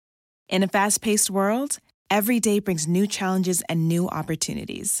In a fast-paced world, every day brings new challenges and new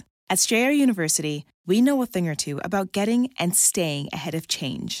opportunities. At Strayer University, we know a thing or two about getting and staying ahead of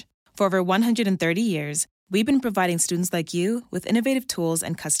change. For over 130 years, we've been providing students like you with innovative tools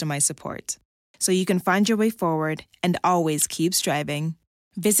and customized support, so you can find your way forward and always keep striving.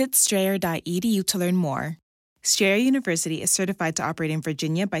 Visit strayer.edu to learn more. Strayer University is certified to operate in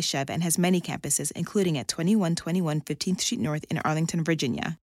Virginia by Chev and has many campuses, including at 2121 15th Street North in Arlington,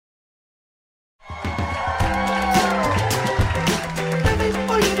 Virginia.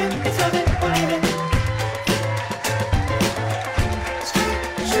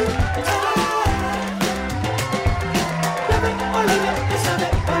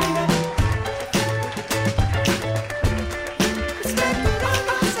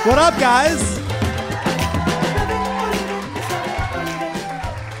 What up, guys?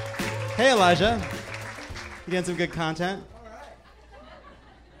 Hey, Elijah. You getting some good content?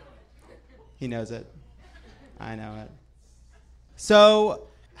 He knows it. I know it. So,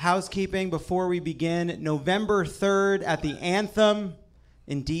 housekeeping before we begin. November 3rd at the Anthem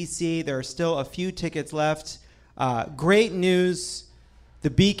in D.C. There are still a few tickets left. Great news. The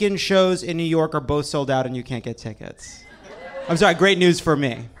Beacon shows in New York are both sold out and you can't get tickets. I'm sorry, great news for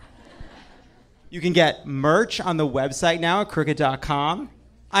me. You can get merch on the website now at crooked.com.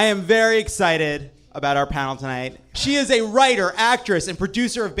 I am very excited about our panel tonight. She is a writer, actress, and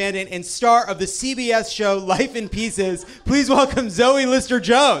producer of Band Aid and star of the CBS show Life in Pieces. Please welcome Zoe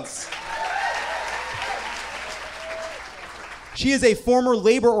Lister-Jones. She is a former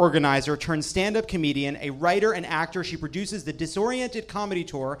labor organizer turned stand-up comedian, a writer and actor. She produces the Disoriented Comedy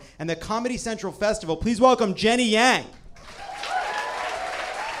Tour and the Comedy Central Festival. Please welcome Jenny Yang.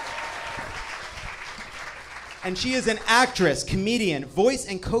 And she is an actress, comedian, voice,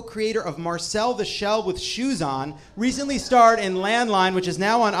 and co-creator of Marcel the Shell with Shoes On, recently starred in Landline, which is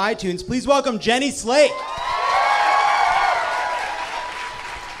now on iTunes. Please welcome Jenny Slate.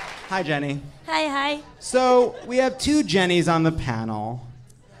 Hi, Jenny. Hi. So, we have two Jennys on the panel.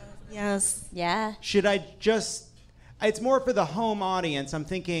 Yes. Yeah. Should I just... It's more for the home audience. I'm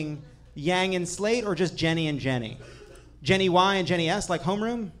thinking Yang and Slate or just Jenny and Jenny? Jenny Y and Jenny S, like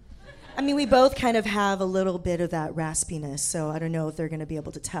homeroom? I mean, we both kind of have a little bit of that raspiness, so I don't know if they're going to be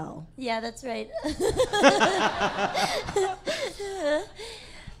able to tell. Yeah, that's right.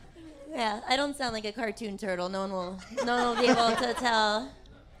 Yeah, I don't sound like a cartoon turtle. No one will be able to tell.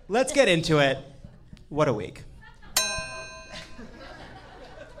 Let's get into it. What a week.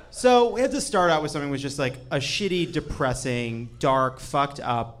 So we had to start out with something that was just like a shitty, depressing, dark, fucked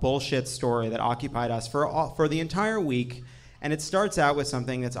up, bullshit story that occupied us for the entire week. And it starts out with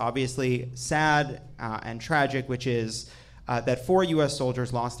something that's obviously sad and tragic, which is that 4 U.S.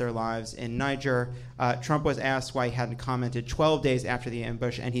 soldiers lost their lives in Niger. Trump was asked why he hadn't commented 12 days after the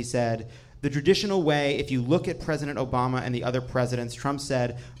ambush, and he said, the traditional way, if you look at President Obama and the other presidents, Trump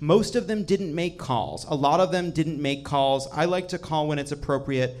said, most of them didn't make calls. A lot of them didn't make calls. I like to call when it's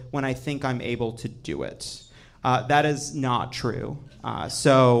appropriate, when I think I'm able to do it. That is not true.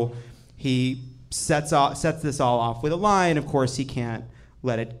 So he sets this all off with a lie, and of course he can't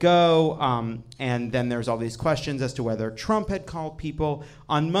let it go. And then there's all these questions as to whether Trump had called people.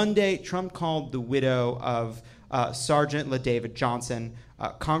 On Monday, Trump called the widow of Sergeant LaDavid Johnson.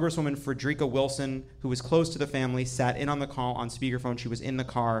 Congresswoman Frederica Wilson, who was close to the family, sat in on the call on speakerphone. She was in the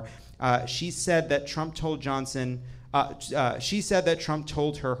car. She said that Trump told Johnson. She said that Trump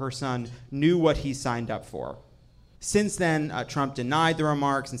told her son knew what he signed up for. Since then, Trump denied the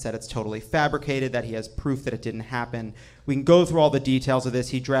remarks and said it's totally fabricated, that he has proof that it didn't happen. We can go through all the details of this.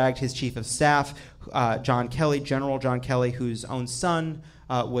 He dragged his chief of staff, John Kelly, General John Kelly, whose own son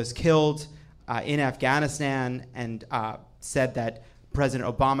was killed in Afghanistan, and said that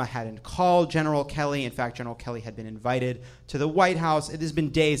President Obama hadn't called General Kelly. In fact, General Kelly had been invited to the White House. It has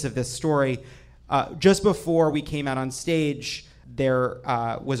been days of this story. Just before we came out on stage, there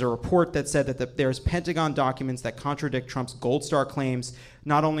was a report that said that there's Pentagon documents that contradict Trump's Gold Star claims.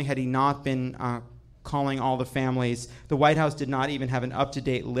 Not only had he not been calling all the families, the White House did not even have an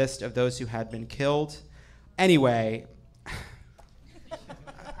up-to-date list of those who had been killed. Anyway,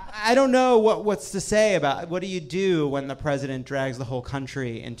 I don't know what's to say about what do you do when the president drags the whole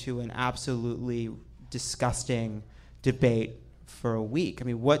country into an absolutely disgusting debate for a week. I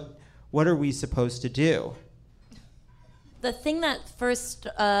mean, what are we supposed to do? The thing that first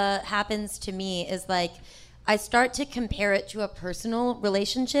happens to me is like I start to compare it to a personal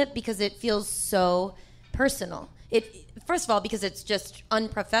relationship because it feels so personal. First of all, because it's just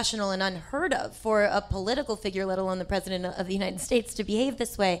unprofessional and unheard of for a political figure, let alone the president of the United States, to behave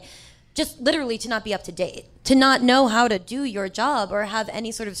this way. just literally to not be up to date, to not know how to do your job or have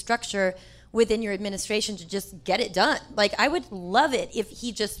any sort of structure within your administration to just get it done. Like, I would love it if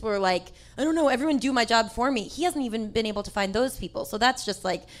he just were like, I don't know, everyone do my job for me. He hasn't even been able to find those people. So that's just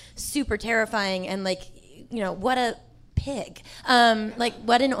like super terrifying and like, you know, what a pig. Like,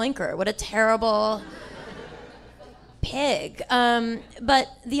 what an oinker. What a terrible pig. But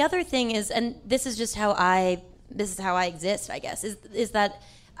the other thing is, and this is just how I exist, I guess, is that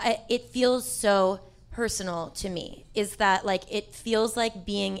it feels so personal to me. Is that like, it feels like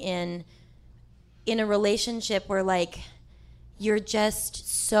being in a relationship where like you're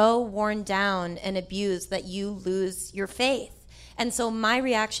just so worn down and abused that you lose your faith. And so my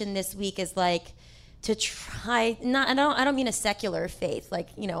reaction this week is like to try, I don't mean a secular faith, like,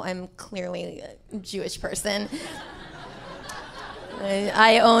 you know, I'm clearly a Jewish person.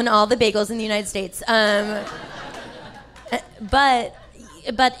 I own all the bagels in the United States. But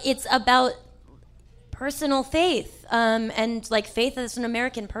it's about personal faith, and like faith as an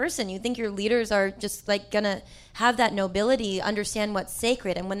American person. You think your leaders are just like gonna have that nobility, understand what's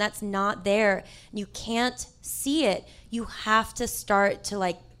sacred, and when that's not there, you can't see it, you have to start to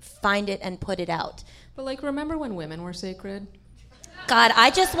like find it and put it out. But like, remember when women were sacred? God,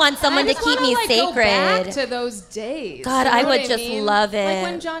 I just want someone to keep me sacred. Go back to those days. God, you know I would just mean? love it. Like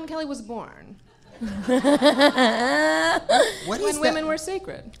when John Kelly was born. When women were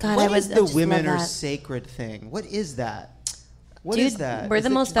sacred. God, what I is would the just women love are that. sacred thing? What is that? What Dude, is that? we're Is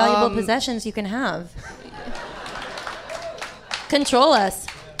the it- most valuable possessions you can have. Control us.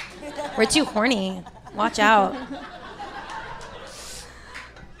 We're too horny. Watch out.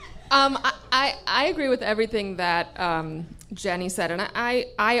 I agree with everything that Jenny said, and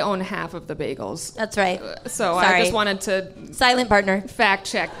I own half of the bagels. That's right. So Sorry. I just wanted to Silent partner. fact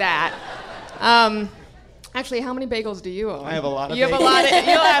check that. Actually, how many bagels do you own? I have a lot of You bagels. have a lot. You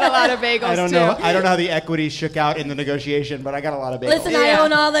had a lot of bagels I don't too. know. I don't know how the equity shook out in the negotiation, but I got a lot of bagels. Listen, I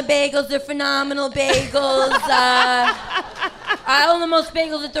own all the bagels. They're phenomenal bagels. I own the most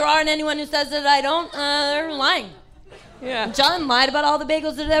bagels that there are, and anyone who says that I don't, they're lying. Yeah. John lied about all the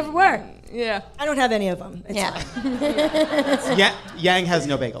bagels that ever were. Yeah. I don't have any of them. It's Yeah. Yeah, Yang has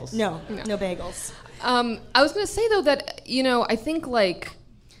no bagels. No bagels. I was going to say, though, that, you know, I think, like,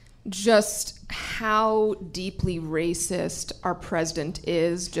 just how deeply racist our president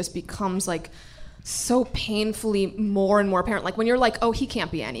is just becomes, like, so painfully more and more apparent. Like, when you're like, oh, he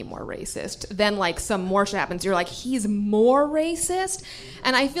can't be any more racist, then, like, some more shit happens. You're like, he's more racist?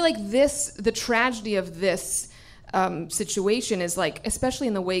 And I feel like the tragedy of this situation is, like, especially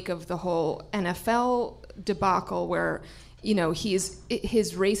in the wake of the whole NFL debacle where, you know, his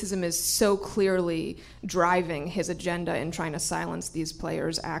racism is so clearly driving his agenda in trying to silence these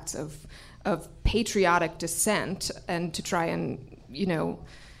players' acts of patriotic dissent and to try and, you know,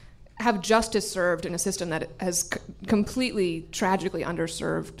 have justice served in a system that has completely tragically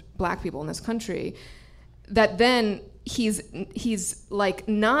underserved black people in this country, that then he's like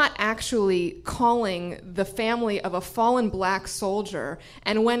not actually calling the family of a fallen black soldier,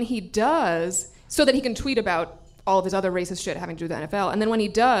 and when he does, so that he can tweet about all of his other racist shit having to do with the NFL, and then when he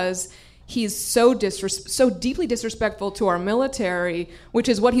does, he's so deeply disrespectful to our military, which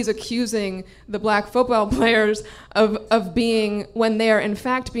is what he's accusing the black football players of being, when they are in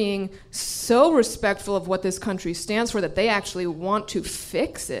fact being so respectful of what this country stands for that they actually want to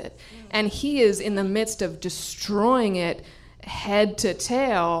fix it. And he is in the midst of destroying it head to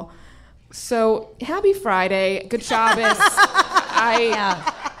tail. So happy Friday, good Shabbos.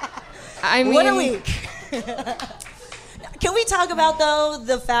 I mean, What a week. Can we talk about, though,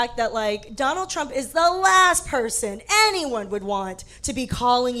 the fact that, like, Donald Trump is the last person anyone would want to be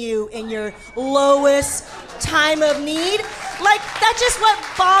calling you in your lowest time of need? Like, that's just what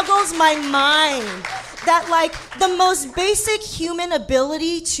boggles my mind. That, like, the most basic human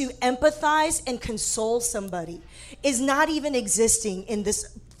ability to empathize and console somebody is not even existing in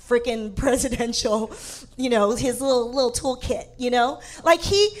this freaking presidential, you know, his little toolkit, you know? Like,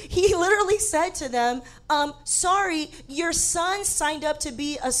 he literally said to them, sorry, your son signed up to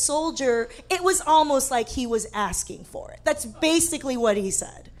be a soldier. It was almost like he was asking for it. That's basically what he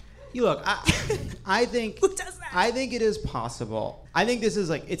said. You look, I think Who does that? I think it is possible. I think this is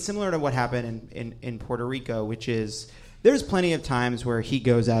like, it's similar to what happened in Puerto Rico, which is there's plenty of times where he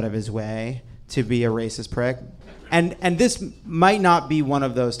goes out of his way to be a racist prick. And this might not be one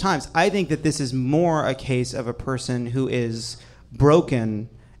of those times. I think that this is more a case of a person who is broken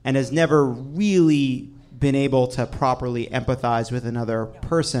and has never really been able to properly empathize with another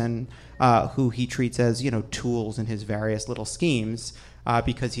person who he treats as, you know, tools in his various little schemes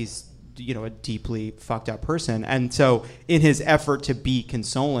because he's a deeply fucked up person. And so in his effort to be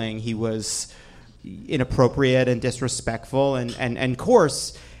consoling, he was inappropriate and disrespectful and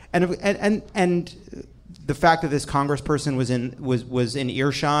coarse. And the fact that this congressperson was in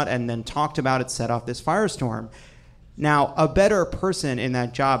earshot and then talked about it set off this firestorm. Now, a better person in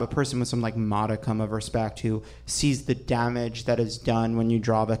that job, a person with some modicum of respect who sees the damage that is done when you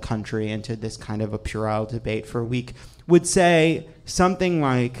draw the country into this kind of a puerile debate for a week, would say something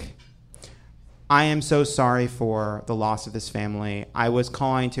like, I am so sorry for the loss of this family. I was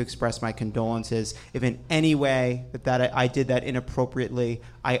calling to express my condolences. If in any way that I did that inappropriately,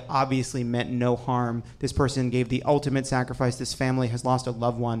 I obviously meant no harm. This person gave the ultimate sacrifice. This family has lost a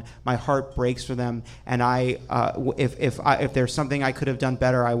loved one. My heart breaks for them. And if there's something I could have done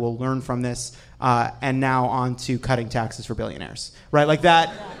better, I will learn from this. And now on to cutting taxes for billionaires, right? Like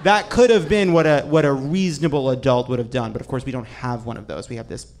that could have been what a reasonable adult would have done. But of course, we don't have one of those. We have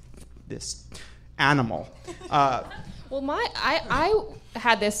this animal. Well, I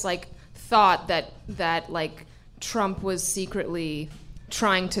had this thought that Trump was secretly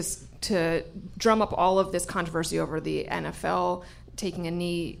trying to drum up all of this controversy over the NFL taking a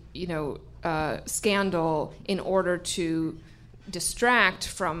knee, scandal in order to distract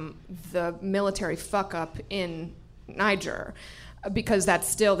from the military fuck up in Niger, because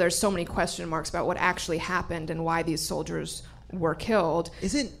there's so many question marks about what actually happened and why these soldiers were killed.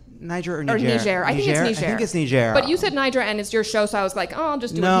 Isn't Niger or Niger? Or Niger. I think it's Niger. I think it's Niger. But you said Niger, and it's your show, so I was like, I'll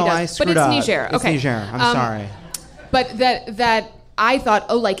just do no, what he does. I screwed but it's up. Niger. It's okay. Niger. I'm sorry. But that I thought,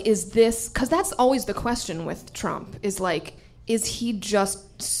 is this... Because that's always the question with Trump, is he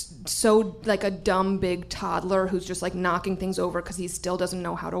just so a dumb big toddler who's just knocking things over because he still doesn't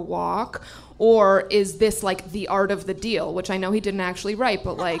know how to walk? Or is this the art of the deal, which I know he didn't actually write,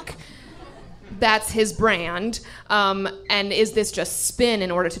 but that's his brand, and is this just spin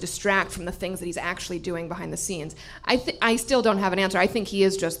in order to distract from the things that he's actually doing behind the scenes? I still don't have an answer. I think he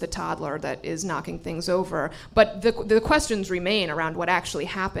is just the toddler that is knocking things over. But the questions remain around what actually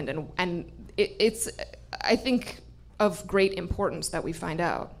happened, and it's, I think, of great importance that we find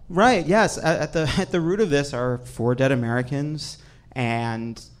out. Right. Yes. At the root of this are 4 dead Americans,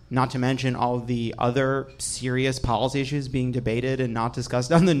 and not to mention all of the other serious policy issues being debated and not discussed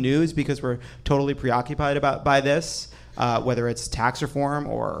on the news because we're totally preoccupied by this, whether it's tax reform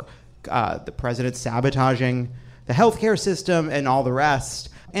or the president sabotaging the healthcare system and all the rest.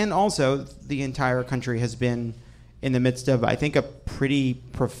 And also, the entire country has been in the midst of, I think, a pretty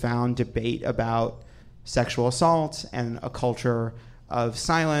profound debate about sexual assault and a culture of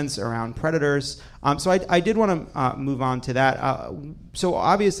silence around predators. So I did want to move on to that. So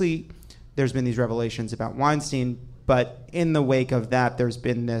obviously, there's been these revelations about Weinstein, but in the wake of that, there's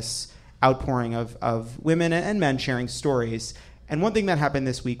been this outpouring of women and men sharing stories. And one thing that happened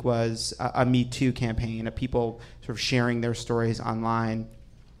this week was a Me Too campaign of people sort of sharing their stories online.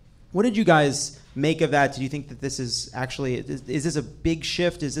 What did you guys make of that? Do you think that this is actually, is this a big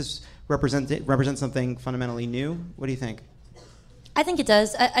shift? Is this represent something fundamentally new? What do you think? I think it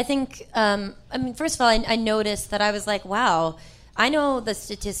does. I think, first of all, I noticed that I was like, wow, I know the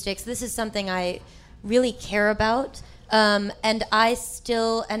statistics. This is something I really care about. And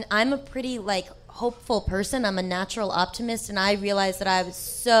I'm a pretty, hopeful person. I'm a natural optimist. And I realized that I was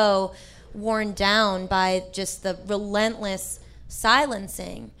so worn down by just the relentless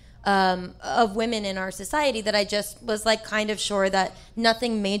silencing of women in our society that I just was, kind of sure that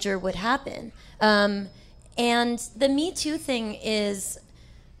nothing major would happen. And the Me Too thing is,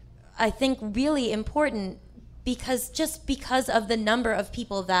 I think, really important because of the number of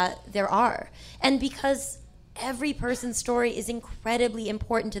people that there are. And because every person's story is incredibly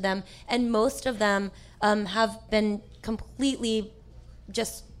important to them, and most of them have been completely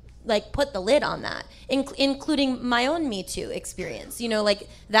just put the lid on that, including my own Me Too experience.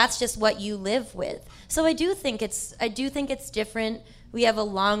 That's just what you live with. So I do think it's different. We have a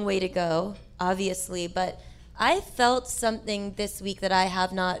long way to go, obviously, but I felt something this week that I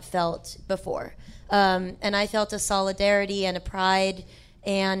have not felt before. And I felt a solidarity and a pride,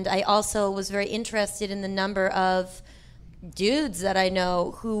 and I also was very interested in the number of dudes that I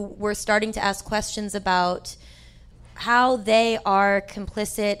know who were starting to ask questions about how they are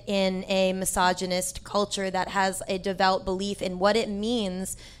complicit in a misogynist culture that has a devout belief in what it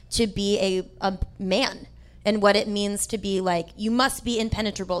means to be a man and what it means to be you must be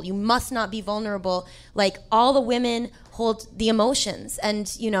impenetrable, you must not be vulnerable. All the women hold the emotions,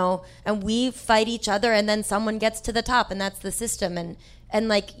 and and we fight each other, and then someone gets to the top, and that's the system. And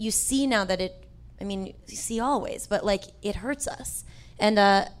you see now that you see always, but it hurts us. And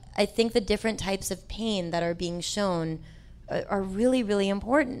I think the different types of pain that are being shown are really, really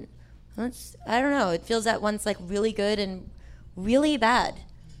important. I don't know. It feels at once like really good and really bad.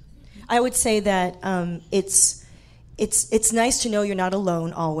 I would say that it's nice to know you're not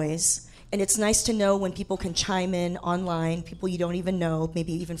alone always. And it's nice to know when people can chime in online, people you don't even know,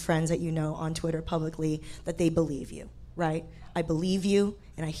 maybe even friends that you know on Twitter publicly, that they believe you, right? I believe you,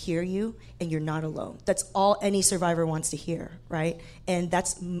 and I hear you, and you're not alone. That's all any survivor wants to hear, right? And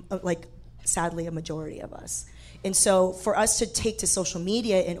that's, like, sadly, a majority of us. And so for us to take to social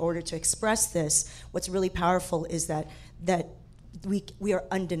media in order to express this, what's really powerful is that we are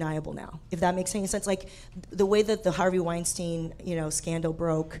undeniable now, if that makes any sense. Like the way that the Harvey Weinstein, scandal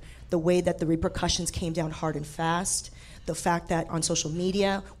broke, the way that the repercussions came down hard and fast, the fact that on social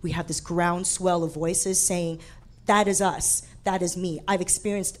media we have this groundswell of voices saying, that is us, that is me. I've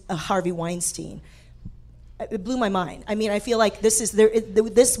experienced a Harvey Weinstein. It blew my mind. I mean, I feel like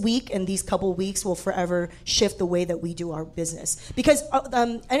this week and these couple weeks will forever shift the way that we do our business. Because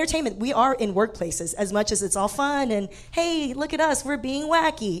entertainment, we are in workplaces as much as it's all fun and, hey, look at us, we're being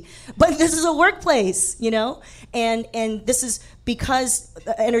wacky. But this is a workplace, And this is because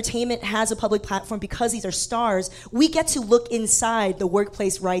entertainment has a public platform, because these are stars, we get to look inside the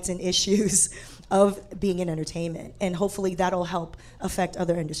workplace rights and issues of being in entertainment. And hopefully that'll help affect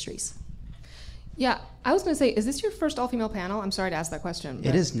other industries. Yeah, I was going to say, is this your first all-female panel? I'm sorry to ask that question.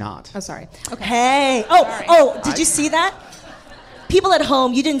 It is not. Oh, sorry. Okay. Hey. Did you see that? People at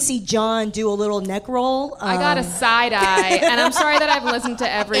home, you didn't see John do a little neck roll. I got a side eye, and I'm sorry that I've listened to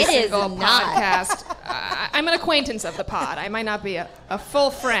every single podcast. I'm an acquaintance of the pod. I might not be a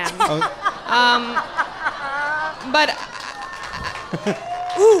full friend. But...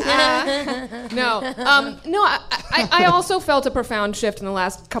 I also felt a profound shift in the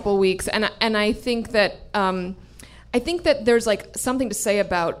last couple weeks, and I think that there's like something to say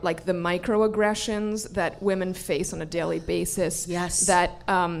about like the microaggressions that women face on a daily basis. Yes. That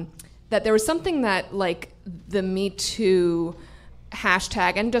there was something that like the Me Too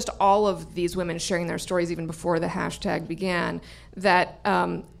hashtag and just all of these women sharing their stories even before the hashtag began that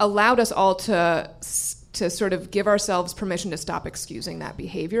allowed us all to sort of give ourselves permission to stop excusing that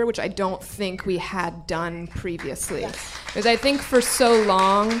behavior, which I don't think we had done previously. Because I think for so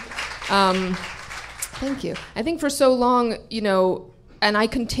long, thank you. I think for so long, and I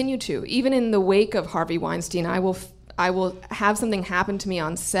continue to, even in the wake of Harvey Weinstein, I will have something happen to me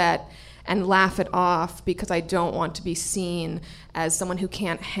on set and laugh it off because I don't want to be seen as someone who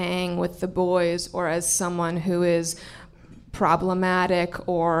can't hang with the boys or as someone who is problematic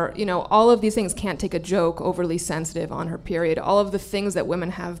or, all of these things, can't take a joke, overly sensitive on her period, all of the things that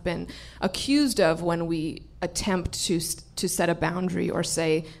women have been accused of when we attempt to set a boundary or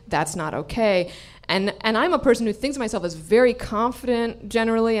say that's not okay. And I'm a person who thinks of myself as very confident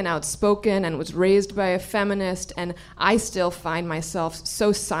generally and outspoken and was raised by a feminist, and I still find myself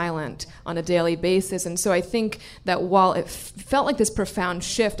so silent on a daily basis. And so I think that while it felt like this profound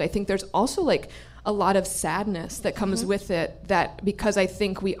shift, I think there's also like a lot of sadness that comes with it, that because I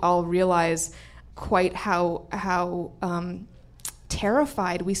think we all realize quite how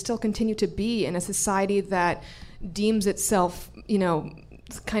terrified we still continue to be in a society that deems itself,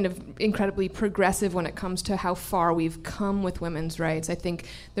 kind of incredibly progressive when it comes to how far we've come with women's rights. I think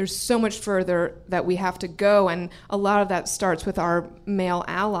there's so much further that we have to go, and a lot of that starts with our male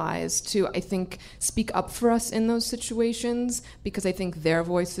allies to, I think, speak up for us in those situations, because I think their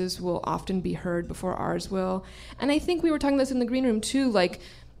voices will often be heard before ours will. And I think we were talking this in the green room too, like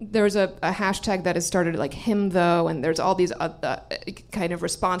there's a hashtag that has started like him though, and there's all these kind of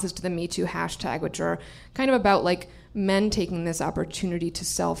responses to the Me Too hashtag, which are kind of about like men taking this opportunity to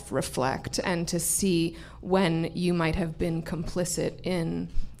self-reflect and to see when you might have been complicit in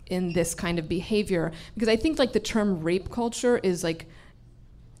this kind of behavior. Because I think like the term rape culture is like,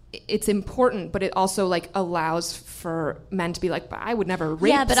 it's important, but it also like allows for men to be like, but I would never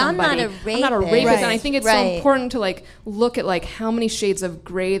rape somebody. Yeah, but somebody. I'm not a rapist. Right. And I think it's so important to like look at like how many shades of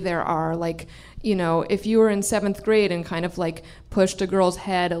gray there are. Like, if you were in 7th grade and kind of like pushed a girl's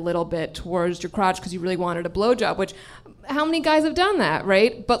head a little bit towards your crotch because you really wanted a blowjob, which how many guys have done that,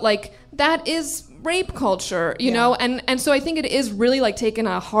 right? But like that is rape culture, you know? And so I think it is really like taking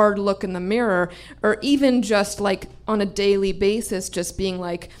a hard look in the mirror, or even just like on a daily basis, just being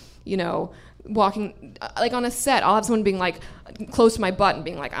like, walking like on a set, I'll have someone being like close to my butt and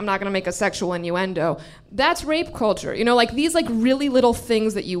being like, I'm not gonna make a sexual innuendo. That's rape culture, like these like really little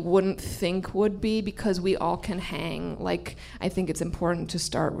things that you wouldn't think would be, because we all can hang. Like I think it's important to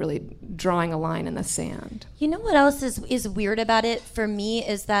start really drawing a line in the sand. You know what else is weird about it for me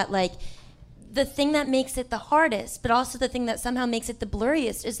is that like the thing that makes it the hardest, but also the thing that somehow makes it the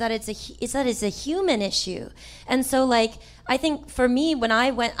blurriest, is that it's a human issue. And so, like, I think for me, when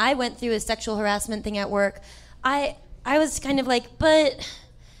I went through a sexual harassment thing at work, I was kind of like, but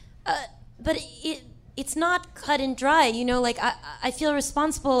it's not cut and dry, you know. Like, I feel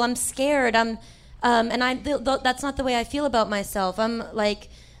responsible. I'm scared. That's not the way I feel about myself. I'm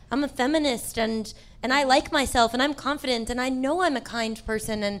a feminist, and I like myself, and I'm confident, and I know I'm a kind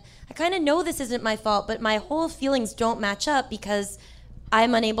person, and I kind of know this isn't my fault, but my whole feelings don't match up because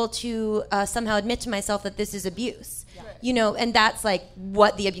I'm unable to somehow admit to myself that this is abuse. Yeah. You know, and that's like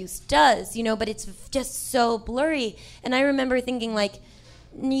what the abuse does, you know, but it's just so blurry. And I remember thinking, like,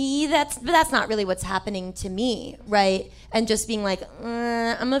 that's not really what's happening to me, right? And just being like,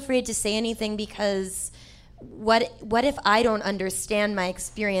 I'm afraid to say anything because what if I don't understand my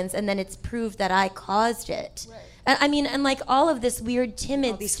experience and then it's proved that I caused it? Right. And I mean, and like all of this weird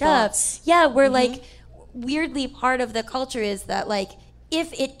timid stuff. Thoughts. Yeah, we're like, weirdly part of the culture is that, like,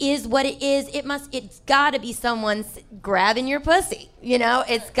 if it is what it is, it's gotta be someone grabbing your pussy, you know?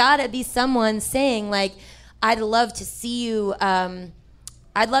 It's gotta be someone saying, like, I'd love to see you,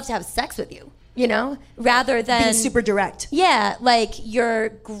 I'd love to have sex with you, you know? Rather than being super direct. Yeah, like your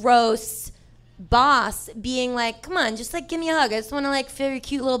gross boss being like, come on, just like give me a hug. I just want to like feel your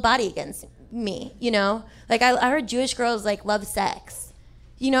cute little body against me, you know? Like I heard Jewish girls like love sex,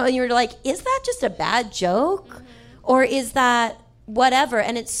 you know? And you're like, is that just a bad joke? Mm-hmm. Or is that whatever?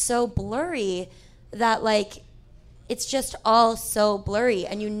 And it's so blurry that like, it's just all so blurry,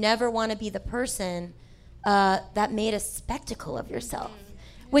 and you never want to be the person that made a spectacle of yourself.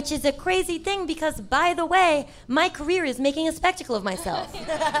 Which is a crazy thing because, by the way, my career is making a spectacle of myself.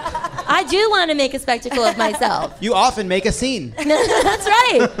 I do want to make a spectacle of myself. You often make a scene. That's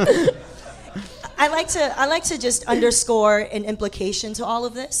right. I like to just underscore an implication to all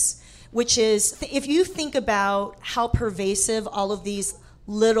of this, which is if you think about how pervasive all of these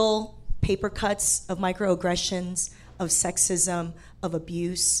little paper cuts of microaggressions, of sexism, of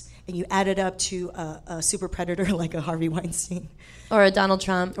abuse, and you add it up to a super predator like a Harvey Weinstein. Or a Donald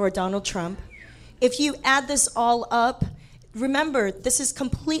Trump. If you add this all up, remember, this is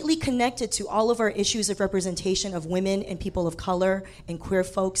completely connected to all of our issues of representation of women and people of color and queer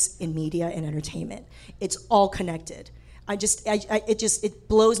folks in media and entertainment. It's all connected. It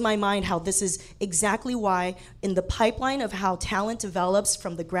blows my mind how this is exactly why in the pipeline of how talent develops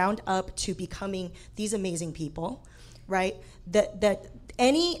from the ground up to becoming these amazing people, right? That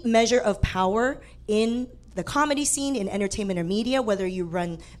any measure of power in the comedy scene, in entertainment or media, whether you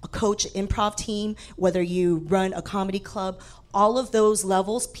run a coach improv team, whether you run a comedy club, all of those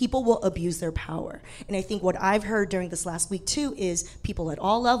levels, people will abuse their power. And I think what I've heard during this last week too is people at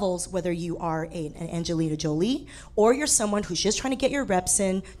all levels, whether you are an Angelina Jolie or you're someone who's just trying to get your reps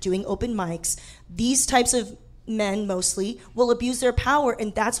in, doing open mics, these types of men mostly will abuse their power,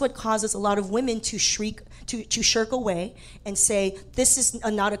 and that's what causes a lot of women to shirk away and say, this is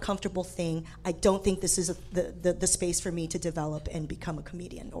not a comfortable thing. I don't think this is the space for me to develop and become a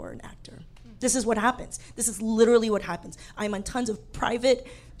comedian or an actor. This is what happens. This is literally what happens. I'm on tons of private,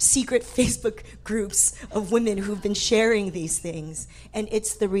 secret Facebook groups of women who've been sharing these things, and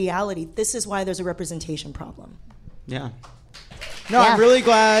it's the reality. This is why there's a representation problem. Yeah. No, yeah. I'm really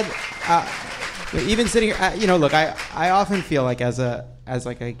glad. Even sitting here, you know, look, I often feel like as a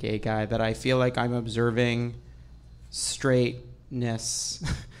gay guy that I feel like I'm observing straightness,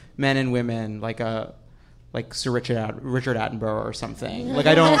 men and women, like Sir Richard Attenborough or something. Like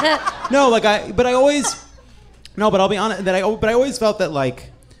I don't, but I'll be honest but I always felt that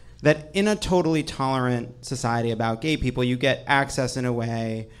that in a totally tolerant society about gay people, you get access in a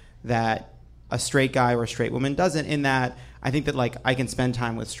way that a straight guy or a straight woman doesn't. In that, I think that I can spend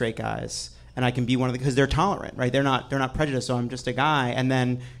time with straight guys. And I can be one of because they're tolerant, right? They're not prejudiced. So I'm just a guy, and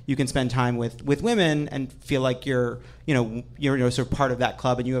then you can spend time with women and feel like you're sort of part of that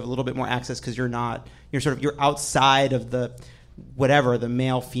club, and you have a little bit more access because you're outside of the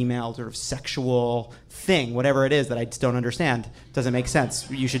male female sort of sexual thing, whatever it is that I just don't understand. Doesn't make sense.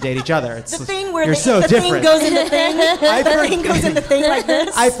 You should date each other. It's the thing where you're so different. Thing goes in the thing. The thing goes in the thing like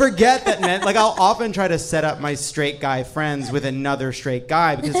this. I forget that, man. I'll often try to set up my straight guy friends with another straight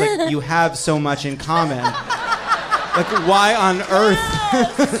guy because you have so much in common. Why on earth?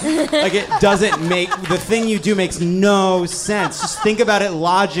 It doesn't make the thing you do makes no sense. Just think about it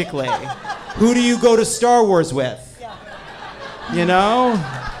logically. Who do you go to Star Wars with? You know?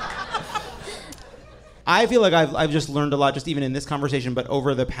 I feel like I've just learned a lot, just even in this conversation, but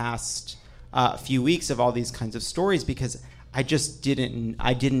over the past few weeks of all these kinds of stories, because I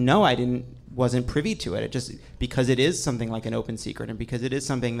wasn't privy to it. It just because it is something like an open secret, and because it is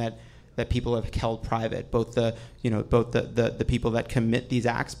something that that people have held private, both the people that commit these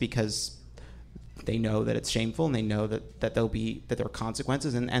acts because they know that it's shameful and they know that there are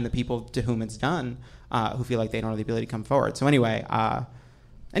consequences, and the people to whom it's done who feel like they don't have the ability to come forward. So anyway,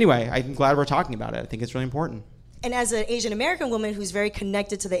 I'm glad we're talking about it. I think it's really important. And as an Asian American woman who's very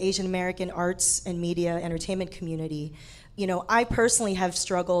connected to the Asian American arts and media entertainment community, I personally have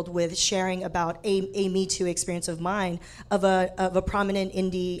struggled with sharing about a Me Too experience of mine of a prominent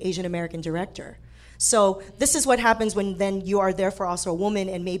indie Asian American director. So this is what happens when then you are therefore also a woman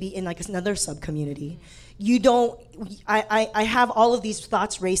and maybe in like another sub-community. I have all of these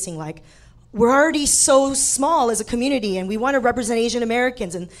thoughts racing like, we're already so small as a community and we want to represent Asian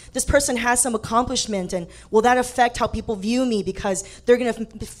Americans, and this person has some accomplishment, and will that affect how people view me because they're going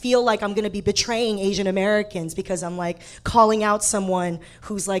to feel like I'm going to be betraying Asian Americans because I'm like calling out someone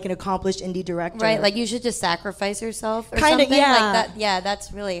who's like an accomplished indie director. Right, like you should just sacrifice yourself or Kinda, something yeah. like that. Yeah,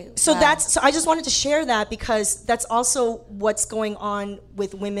 that's really So I just wanted to share that because that's also what's going on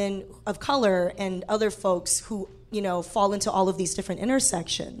with women of color and other folks who fall into all of these different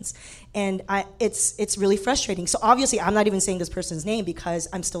intersections, and it's really frustrating. So obviously, I'm not even saying this person's name because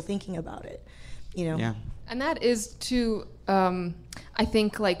I'm still thinking about it. Yeah. And that is to, I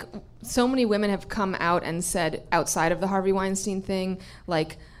think, like, so many women have come out and said outside of the Harvey Weinstein thing,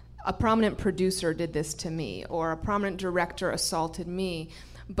 like, a prominent producer did this to me, or a prominent director assaulted me,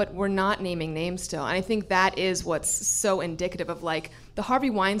 but we're not naming names still. And I think that is what's so indicative of, like, the Harvey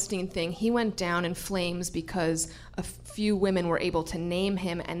Weinstein thing. He went down in flames because a few women were able to name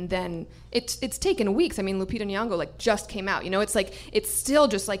him, and then it's taken weeks. I mean, Lupita Nyong'o, like, just came out. It's like, it's still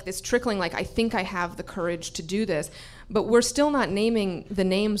just like this trickling, like, I think I have the courage to do this, but we're still not naming the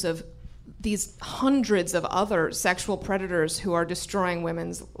names of these hundreds of other sexual predators who are destroying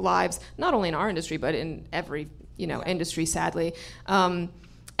women's lives, not only in our industry, but in every, industry, sadly.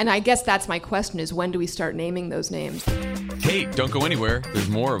 And I guess that's my question, is when do we start naming those names? Hey, don't go anywhere. There's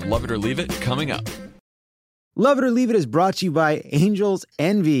more of Love It or Leave It coming up. Love It or Leave It is brought to you by Angels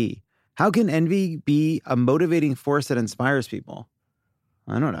Envy. How can envy be a motivating force that inspires people?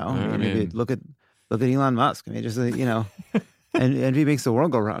 I don't know. Maybe look at Elon Musk. I mean, just, and envy makes the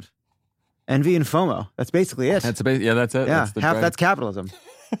world go round. Envy and FOMO. That's basically it. That's it. Yeah, That's capitalism.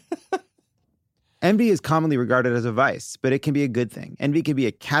 Envy is commonly regarded as a vice, but it can be a good thing. Envy can be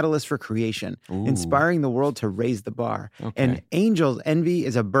a catalyst for creation, inspiring the world to raise the bar. Okay. And Angel's Envy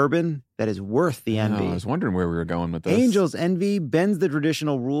is a bourbon that is worth the envy. I was wondering where we were going with this. Angel's Envy bends the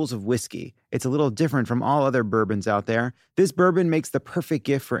traditional rules of whiskey. It's a little different from all other bourbons out there. This bourbon makes the perfect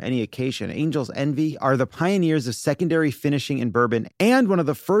gift for any occasion. Angel's Envy are the pioneers of secondary finishing in bourbon and one of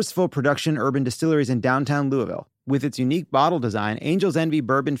the first full production urban distilleries in downtown Louisville. With its unique bottle design, Angel's Envy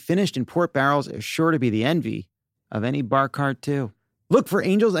bourbon finished in port barrels is sure to be the envy of any bar cart, too. Look for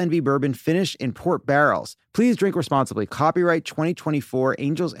Angel's Envy bourbon finished in port barrels. Please drink responsibly. Copyright 2024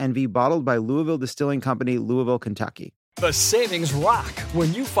 Angel's Envy, bottled by Louisville Distilling Company, Louisville, Kentucky. The savings rock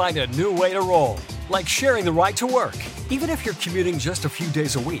when you find a new way to roll, like sharing the ride to work. Even if you're commuting just a few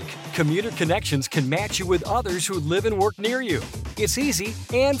days a week, Commuter Connections can match you with others who live and work near you. It's easy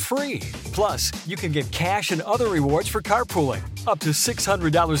and free. Plus, you can get cash and other rewards for carpooling, up to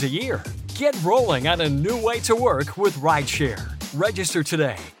 $600 a year. Get rolling on a new way to work with rideshare. Register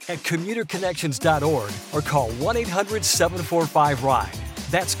today at commuterconnections.org or call 1-800-745-RIDE.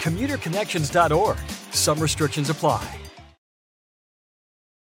 That's commuterconnections.org. Some restrictions apply.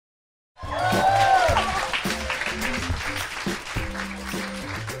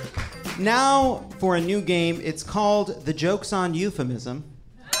 Now for a new game. It's called The Joke's on Euphemism.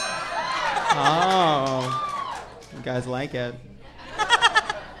 Oh, you guys like it.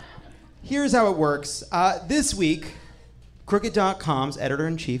 Here's how it works. This week, Crooked.com's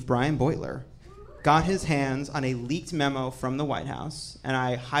editor-in-chief, Brian Beutler, got his hands on a leaked memo from the White House, and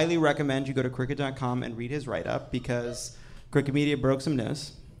I highly recommend you go to Crooked.com and read his write-up because Crooked Media broke some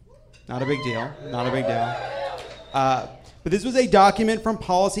news. Not a big deal. But this was a document from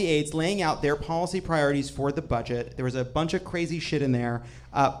Policy Aids laying out their policy priorities for the budget. There was a bunch of crazy shit in there,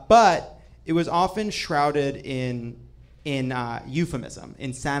 but it was often shrouded in euphemism,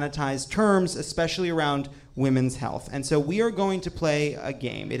 in sanitized terms, especially around women's health. And so we are going to play a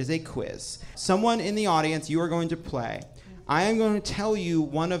game. It is a quiz. Someone in the audience, you are going to play. I am going to tell you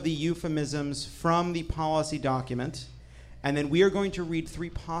one of the euphemisms from the policy document, and then we are going to read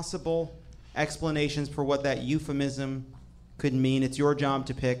 3 possible explanations for what that euphemism could mean. It's your job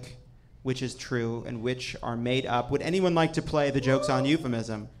to pick which is true and which are made up. Would anyone like to play The Joke's on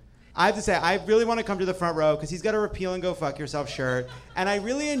Euphemism? I have to say, I really want to come to the front row because he's got a repeal and go fuck yourself shirt, and I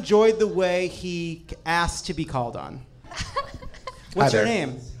really enjoyed the way he asked to be called on. What's your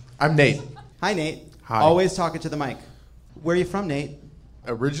name? I'm Nate. Hi, Nate. Hi. Always talking to the mic. Where are you from, Nate?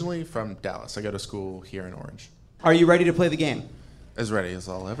 Originally from Dallas. I go to school here in Orange. Are you ready to play the game? As ready as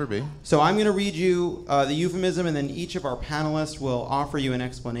I'll ever be. So I'm going to read you the euphemism, and then each of our panelists will offer you an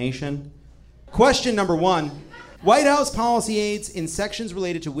explanation. Question number 1. White House policy aides in sections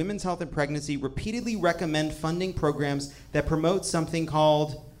related to women's health and pregnancy repeatedly recommend funding programs that promote something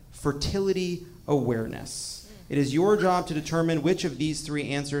called fertility awareness. It is your job to determine which of these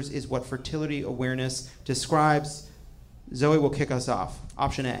 3 answers is what fertility awareness describes. Zoe will kick us off.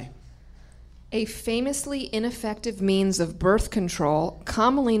 Option A. A famously ineffective means of birth control,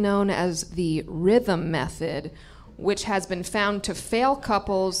 commonly known as the rhythm method, which has been found to fail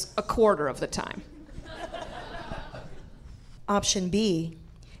couples a quarter of the time. Option B,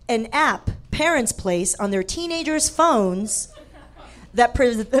 an app parents place on their teenagers' phones that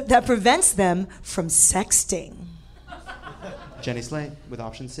prevents them from sexting. Jenny Slate with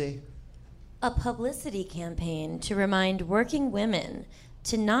option C. A publicity campaign to remind working women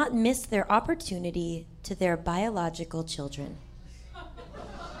to not miss their opportunity to their biological children.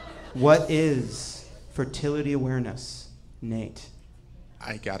 What is fertility awareness, Nate?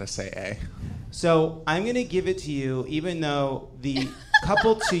 I gotta say A. So I'm going to give it to you, even though the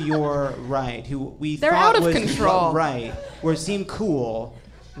couple to your right, who we They're thought out of was control. right, or seemed cool,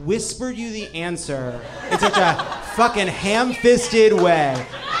 whispered you the answer in such a fucking ham-fisted way.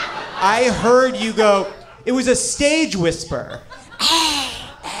 I heard you go, it was a stage whisper.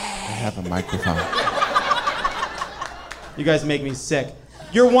 I have a microphone. You guys make me sick.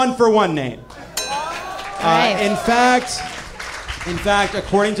 You're 1 for 1, Nate. In fact,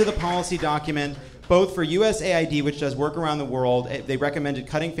 according to the policy document, both for USAID, which does work around the world, they recommended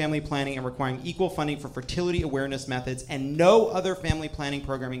cutting family planning and requiring equal funding for fertility awareness methods and no other family planning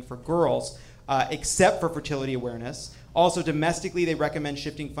programming for girls except for fertility awareness. Also, domestically, they recommend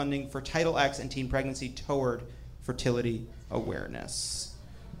shifting funding for Title X and teen pregnancy toward fertility awareness.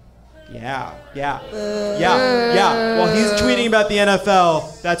 Yeah. While he's tweeting about the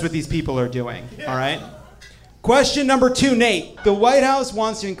NFL, that's what these people are doing, all right? Question number 2, Nate. The White House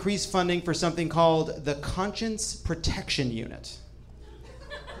wants to increase funding for something called the Conscience Protection Unit.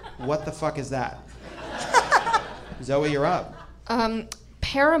 What the fuck is that? Zoe, you're up.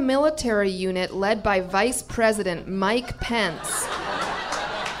 Paramilitary unit led by Vice President Mike Pence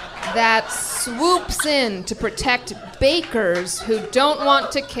that swoops in to protect bakers who don't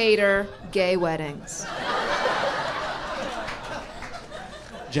want to cater gay weddings.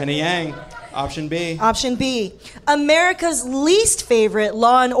 Jenny Yang, option B. Option B, America's least favorite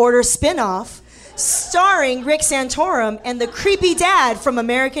Law & Order spinoff, starring Rick Santorum and the creepy dad from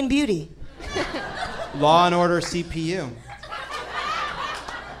American Beauty. Law & Order CPU.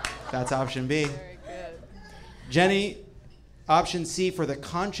 That's option B. Very good. Jenny, option C for the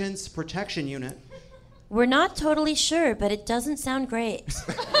Conscience Protection Unit. We're not totally sure, but it doesn't sound great.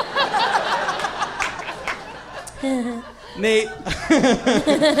 Nate,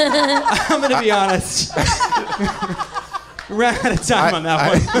 I'm going to be honest. We ran out of time on that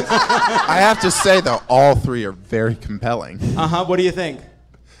one. I have to say, though, all 3 are very compelling. Uh-huh. What do you think?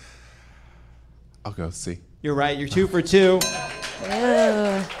 I'll go C. You're right. You're 2 for 2.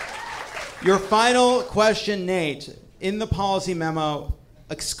 Your final question, Nate, in the policy memo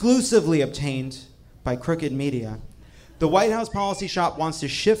exclusively obtained by Crooked Media, the White House Policy Shop wants to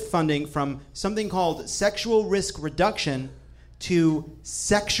shift funding from something called sexual risk reduction to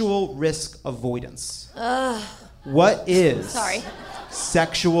sexual risk avoidance. What is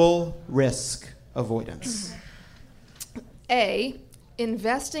sexual risk avoidance? A,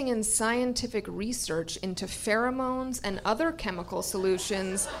 investing in scientific research into pheromones and other chemical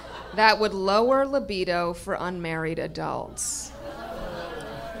solutions that would lower libido for unmarried adults.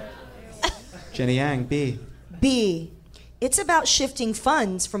 Jenny Yang, B. B, it's about shifting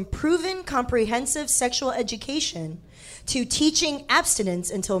funds from proven comprehensive sexual education to teaching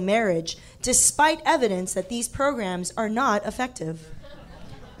abstinence until marriage, despite evidence that these programs are not effective.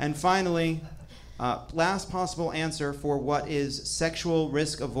 And finally, last possible answer for what is sexual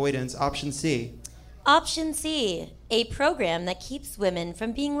risk avoidance, option C. Option C, a program that keeps women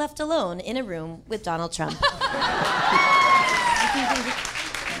from being left alone in a room with Donald Trump.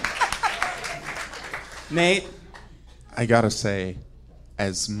 Nate? I gotta say,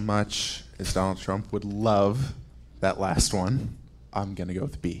 as much as Donald Trump would love that last one, I'm gonna go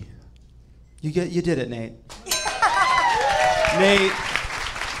with B. You did it, Nate. Nate,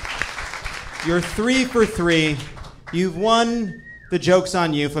 you're 3 for 3. You've won the Jokes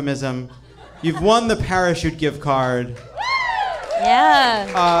on Euphemism. You've won the parachute gift card.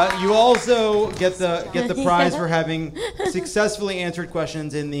 Yeah. You also get the prize for having successfully answered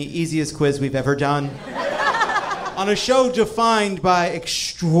questions in the easiest quiz we've ever done. On a show defined by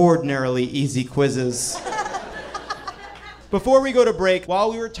extraordinarily easy quizzes. Before we go to break,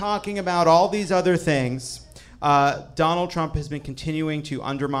 while we were talking about all these other things, Donald Trump has been continuing to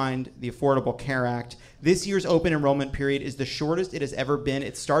undermine the Affordable Care Act. This year's open enrollment period is the shortest it has ever been.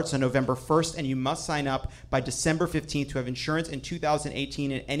 It starts on November 1st, and you must sign up by December 15th to have insurance in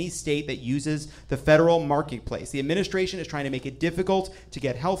 2018 in any state that uses the federal marketplace. The administration is trying to make it difficult to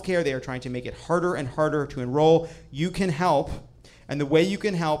get health care. They are trying to make it harder and harder to enroll. You can help. And the way you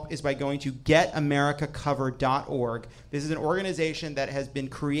can help is by going to getamericacover.org. This is an organization that has been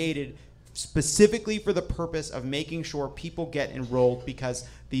created specifically for the purpose of making sure people get enrolled, because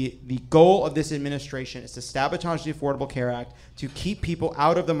the goal of this administration is to sabotage the Affordable Care Act, to keep people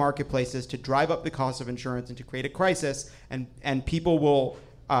out of the marketplaces, to drive up the cost of insurance, and to create a crisis. And people will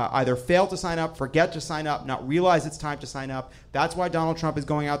either fail to sign up, forget to sign up, not realize it's time to sign up. That's why Donald Trump is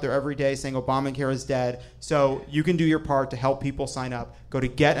going out there every day saying Obamacare is dead. So you can do your part to help people sign up. Go to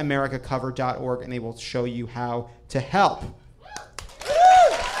getamericacover.org, and they will show you how to help.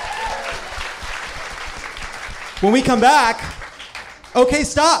 When we come back, okay,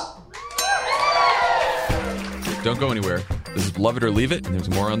 stop. Don't go anywhere. This is Love It or Leave It, and there's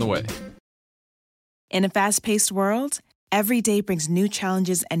more on the way. In a fast-paced world, every day brings new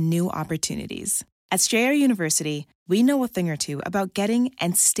challenges and new opportunities. At Strayer University, we know a thing or two about getting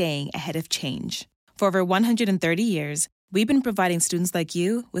and staying ahead of change. For over 130 years, we've been providing students like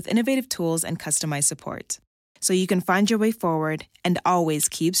you with innovative tools and customized support, so you can find your way forward and always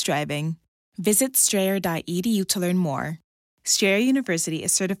keep striving. Visit strayer.edu to learn more. Strayer University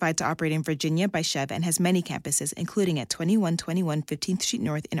is certified to operate in Virginia by Chev and has many campuses, including at 2121 15th Street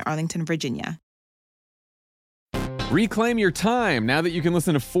North in Arlington, Virginia. Reclaim your time now that you can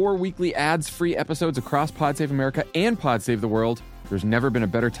listen to 4 weekly ads-free episodes across Pod Save America and Pod Save the World. There's never been a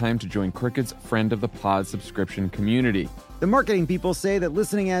better time to join Crooked's Friend of the Pod subscription community. The marketing people say that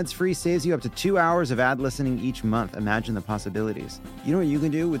listening ads-free saves you up to 2 hours of ad listening each month. Imagine the possibilities. You know what you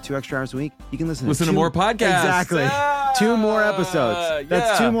can do with 2 extra hours a week? You can listen to more podcasts. Exactly. 2 more episodes.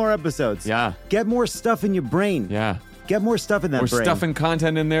 That's 2 more episodes. Yeah. Get more stuff in your brain. Yeah. Get more stuff in that brain. More stuff and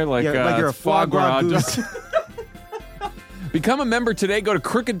content in there like you're a foie gras goose. Become a member today. Go to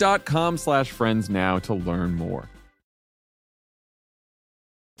crooked.com/friends now to learn more.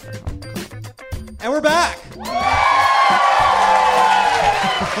 And we're back.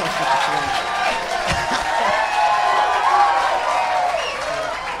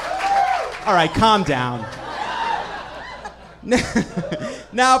 All right, calm down.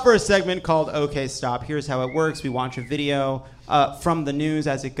 Now for a segment called OK Stop. Here's how it works. We watch a video from the news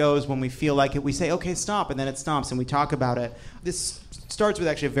as it goes. When we feel like it, we say, OK, stop, and then it stops, and we talk about it. This starts with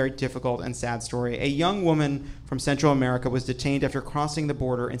actually a very difficult and sad story. A young woman from Central America was detained after crossing the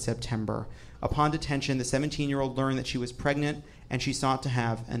border in September. Upon detention, the 17-year-old learned that she was pregnant, and she sought to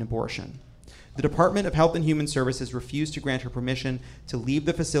have an abortion. The Department of Health and Human Services refused to grant her permission to leave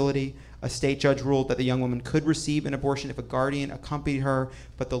the facility. A state judge ruled that the young woman could receive an abortion if a guardian accompanied her,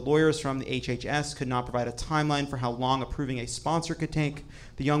 but the lawyers from the HHS could not provide a timeline for how long approving a sponsor could take.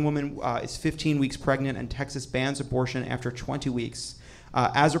 The young woman is 15 weeks pregnant, and Texas bans abortion after 20 weeks.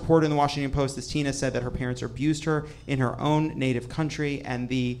 As reported in the Washington Post, this teen has said that her parents abused her in her own native country, and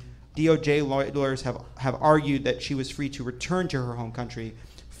the DOJ lawyers have argued that she was free to return to her home country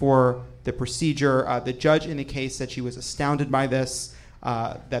for the procedure. The judge in the case said she was astounded by this,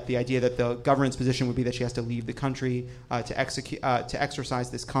 that the idea that the government's position would be that she has to leave the country to exercise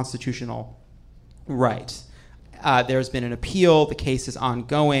this constitutional right. There's been an appeal. The case is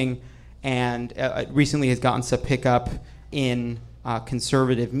ongoing, and it recently has gotten some pickup in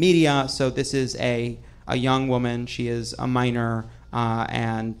conservative media. So this is a young woman. She is a minor,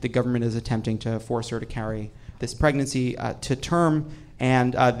 and the government is attempting to force her to carry this pregnancy to term.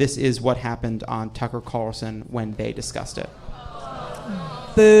 And this is what happened on Tucker Carlson when they discussed it.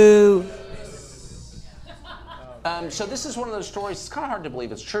 Boo. So this is one of those stories, it's kind of hard to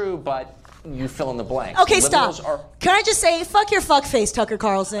believe it's true, but you fill in the blank. Okay, stop. Can I just say, fuck your fuck face, Tucker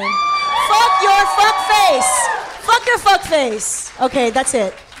Carlson. Fuck your fuck face. Fuck your fuck face. Okay, that's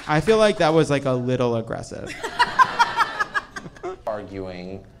it. I feel like that was like a little aggressive.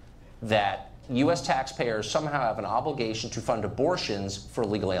 Arguing that U.S. taxpayers somehow have an obligation to fund abortions for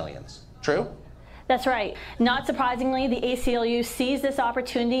illegal aliens. True? That's right. Not surprisingly, the ACLU sees this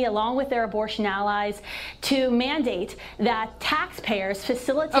opportunity, along with their abortion allies, to mandate that taxpayers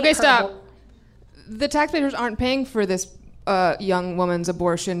facilitate... Okay, stop. The taxpayers aren't paying for this a young woman's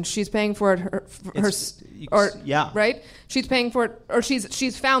abortion, she's paying for it right? She's paying for it, or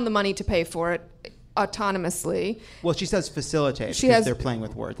she's found the money to pay for it autonomously. Well, she says facilitate because they're playing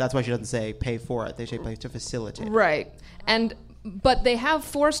with words. That's why she doesn't say pay for it. They say pay to facilitate. Right. But they have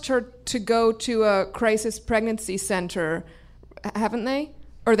forced her to go to a crisis pregnancy center, haven't they?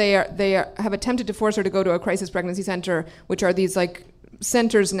 Or they have attempted to force her to go to a crisis pregnancy center, which are these like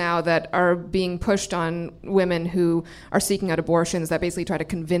centers now that are being pushed on women who are seeking out abortions that basically try to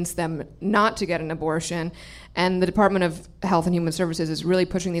convince them not to get an abortion. And the Department of Health and Human Services is really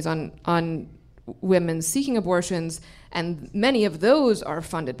pushing these on women seeking abortions, and many of those are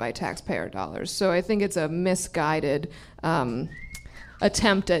funded by taxpayer dollars. So I think it's a misguided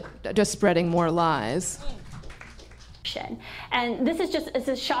attempt at just spreading more lies. And this is it's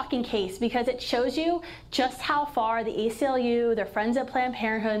a shocking case because it shows you just how far the ACLU, their friends at Planned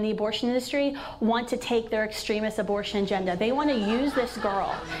Parenthood, and the abortion industry want to take their extremist abortion agenda. They want to use this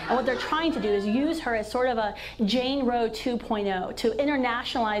girl, and what they're trying to do is use her as sort of a Jane Roe 2.0 to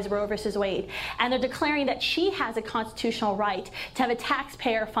internationalize Roe versus Wade. And they're declaring that she has a constitutional right to have a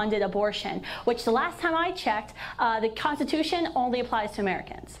taxpayer-funded abortion, which the last time I checked, the Constitution only applies to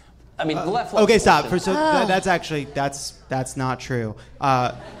Americans. I mean, the left. Okay, stop. That's not true.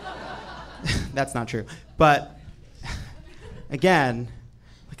 That's not true. But again,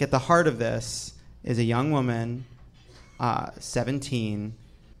 like at the heart of this is a young woman, 17,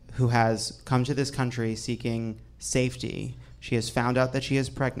 who has come to this country seeking safety. She has found out that she is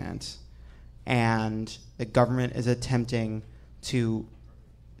pregnant, and the government is attempting to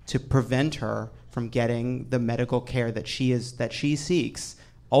prevent her from getting the medical care that she seeks.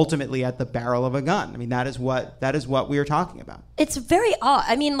 Ultimately at the barrel of a gun. I mean, that is what we are talking about. It's very odd.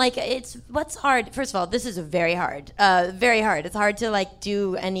 I mean, like, it's what's hard. First of all, this is very hard. Very hard. It's hard to like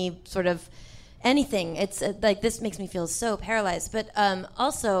do any sort of anything. It's like this makes me feel so paralyzed. But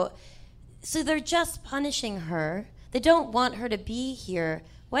also, so they're just punishing her. They don't want her to be here.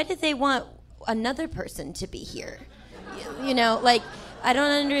 Why did they want another person to be here? You know, like I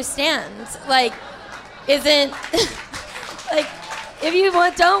don't understand. Like, isn't like. If you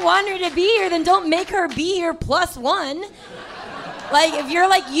don't want her to be here, then don't make her be here +1. Like, if you're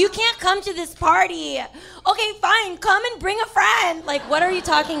like, you can't come to this party, okay, fine, come and bring a friend. Like, what are you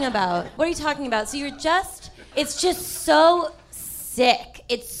talking about? What are you talking about? So it's just so sick.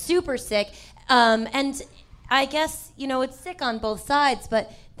 It's super sick. And I guess, it's sick on both sides,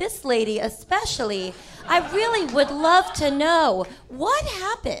 but this lady especially, I really would love to know what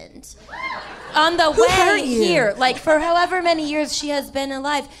happened on the way here. Like, for however many years she has been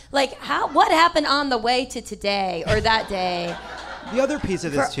alive. Like, what happened on the way to today or that day? The other piece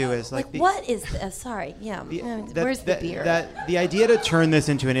of this, too, is like... what is this? Sorry, yeah. Where's the beer? The idea to turn this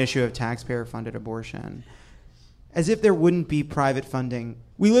into an issue of taxpayer-funded abortion, as if there wouldn't be private funding.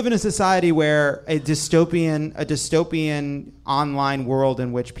 We live in a society where a dystopian online world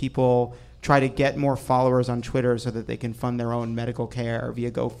in which people try to get more followers on Twitter so that they can fund their own medical care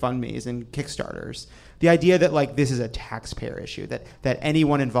via GoFundMes and Kickstarters. The idea that like this is a taxpayer issue, that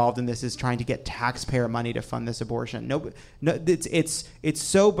anyone involved in this is trying to get taxpayer money to fund this abortion. No, it's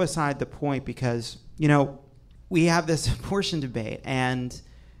so beside the point because we have this abortion debate and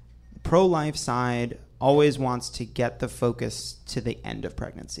the pro-life side always wants to get the focus to the end of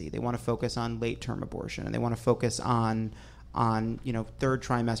pregnancy. They want to focus on late-term abortion, and they want to focus on third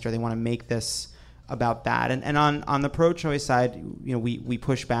trimester. They want to make this about that. And on the pro-choice side, we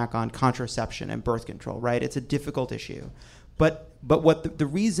push back on contraception and birth control, right? It's a difficult issue. But what the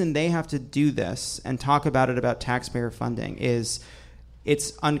reason they have to do this and talk about it about taxpayer funding is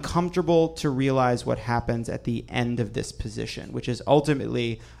it's uncomfortable to realize what happens at the end of this position, which is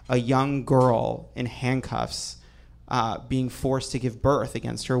ultimately a young girl in handcuffs being forced to give birth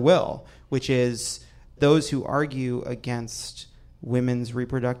against her will, which is those who argue against women's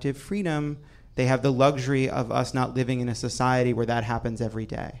reproductive freedom, they have the luxury of us not living in a society where that happens every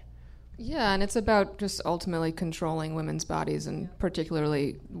day. Yeah, and it's about just ultimately controlling women's bodies, and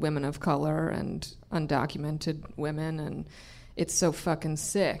particularly women of color and undocumented women, and it's so fucking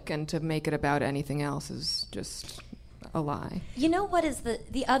sick, and to make it about anything else is just a lie. You know what is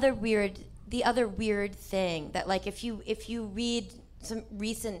the other weird thing that, like, if you read some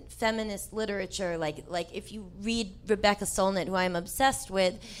recent feminist literature, like if you read Rebecca Solnit, who I'm obsessed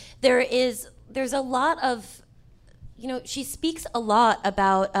with, there's a lot of, she speaks a lot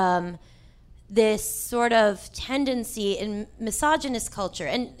about this sort of tendency in misogynist culture.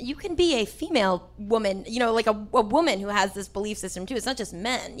 And you can be a female woman, like a woman who has this belief system too. It's not just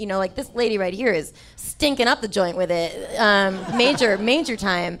men. Like this lady right here is stinking up the joint with it, major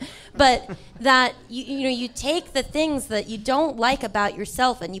time. But that, you take the things that you don't like about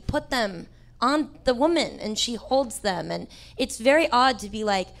yourself and you put them on the woman and she holds them. And it's very odd to be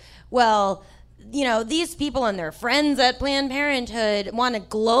like, well, these people and their friends at Planned Parenthood want to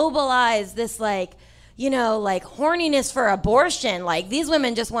globalize this, like horniness for abortion. Like, these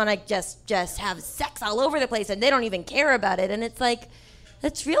women just want to just have sex all over the place and they don't even care about it. And it's like,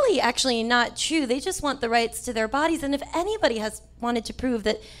 that's really actually not true. They just want the rights to their bodies. And if anybody has wanted to prove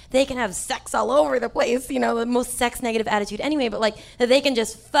that they can have sex all over the place, the most sex negative attitude anyway, but like that they can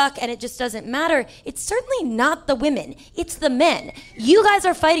just fuck and it just doesn't matter, it's certainly not the women. It's the men. You guys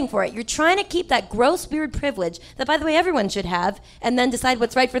are fighting for it. You're trying to keep that gross, weird privilege that, by the way, everyone should have, and then decide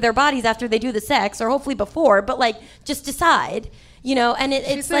what's right for their bodies after they do the sex, or hopefully before, but like just decide. And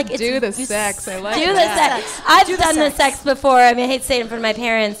it's like do the sex. I like do that. The sex. I've done the sex before. I mean, I hate to say it in front of my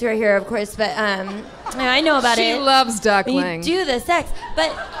parents who are here, of course, but I know about it. She loves duckling. You do the sex,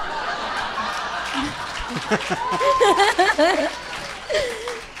 but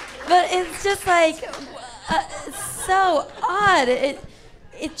but it's just like so odd.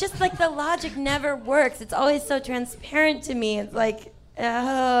 It's just like the logic never works. It's always so transparent to me. It's like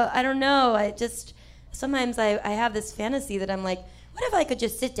I don't know. Sometimes I have this fantasy that I'm like, what if I could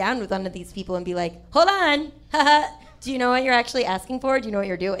just sit down with one of these people and be like, hold on, do you know what you're actually asking for? Do you know what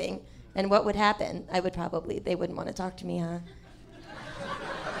you're doing? And what would happen? They wouldn't want to talk to me, huh?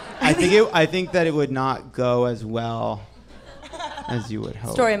 I think that it would not go as well as you would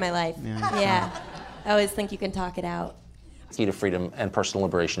hope. Story of my life. Yeah. I always think you can talk it out. Key to freedom and personal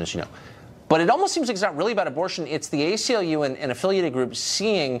liberation, as you know. But it almost seems like it's not really about abortion. It's the ACLU and affiliated groups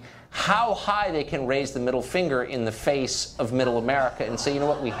seeing how high they can raise the middle finger in the face of middle America and say, you know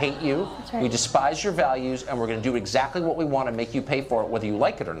what, we hate you, we despise your values, and we're going to do exactly what we want and make you pay for it, whether you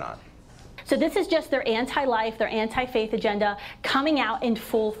like it or not. So this is just their anti-life, their anti-faith agenda coming out in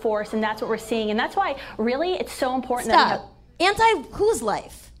full force, and that's what we're seeing. And that's why, really, it's so important that we have... Anti whose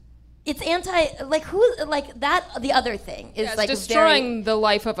life? It's anti, like, who, like, that, the other thing is, like, destroying the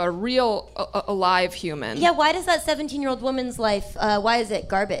life of a real, alive human. Yeah, why does that 17-year-old woman's life, why is it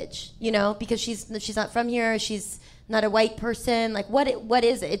garbage? Because she's not from here, she's not a white person, like, what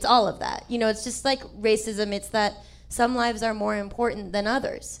is it? It's all of that. It's just like racism, it's that some lives are more important than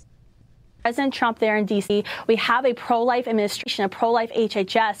others. President Trump there in D.C., we have a pro-life administration, a pro-life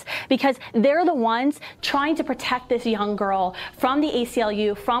HHS, because they're the ones trying to protect this young girl from the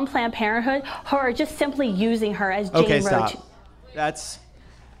ACLU, from Planned Parenthood, who are just simply using her as Jane Roe. Okay, stop.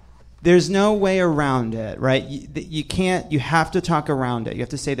 There's no way around it, right? You have to talk around it. You have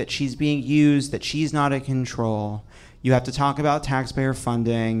to say that she's being used, that she's not in control. You have to talk about taxpayer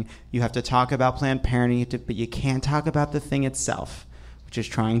funding. You have to talk about Planned Parenthood, but you can't talk about the thing itself, which is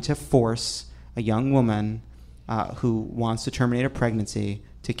trying to force a young woman who wants to terminate a pregnancy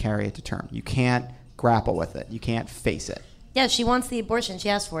to carry it to term. You can't grapple with it. You can't face it. Yeah, she wants the abortion. She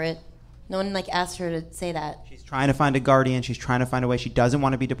asked for it. No one asked her to say that. She's trying to find a guardian. She's trying to find a way. She doesn't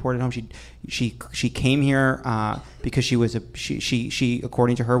want to be deported home. She came here because she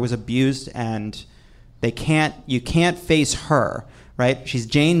according to her was abused, and you can't face her, right? She's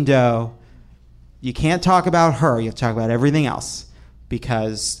Jane Doe. You can't talk about her. You have to talk about everything else,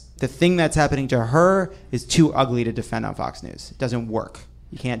 because the thing that's happening to her is too ugly to defend on Fox News. It doesn't work.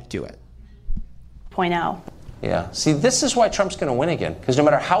 You can't do it. Point out. Yeah. See, this is why Trump's going to win again. Because no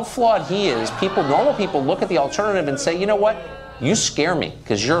matter how flawed he is, normal people look at the alternative and say, you know what? You scare me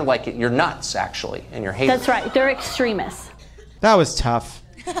because you're nuts, actually, and you're hateful. That's right. They're extremists. That was tough.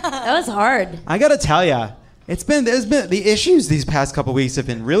 That was hard. I got to tell you, there's been the issues these past couple weeks have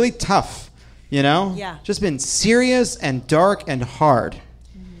been really tough. Yeah. Just been serious and dark and hard.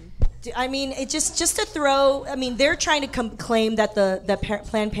 I mean, it just to throw. I mean, they're trying to claim that the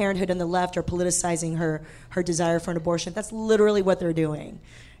Planned Parenthood and the left are politicizing her desire for an abortion. That's literally what they're doing.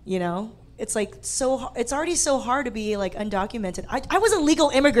 It's like it's already so hard to be like undocumented. I was a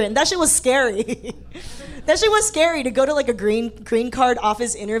legal immigrant. That shit was scary. That shit was scary to go to like a green card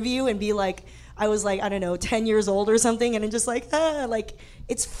office interview and be like, I was like, I don't know, 10 years old or something, and I'm just like,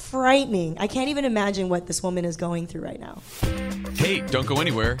 it's frightening. I can't even imagine what this woman is going through right now. Hey, don't go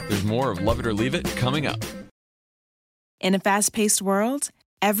anywhere. There's more of Love It or Leave It coming up. In a fast-paced world,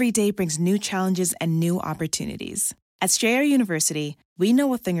 every day brings new challenges and new opportunities. At Strayer University, we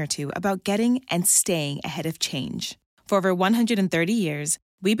know a thing or two about getting and staying ahead of change. For over 130 years,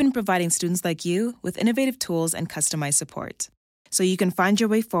 we've been providing students like you with innovative tools and customized support. so you can find your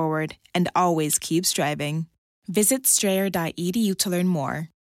way forward and always keep striving. Visit strayer.edu to learn more.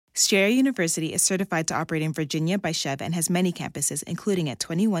 Strayer University is certified to operate in Virginia by Chev and has many campuses, including at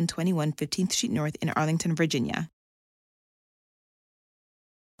 2121 15th Street North in Arlington, Virginia.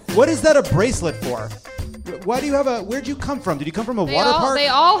 What is that a bracelet for? Why do you have a... Where'd you come from? Did you come from a water park? They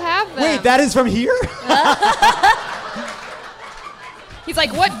all have them. Wait, that is from here? He's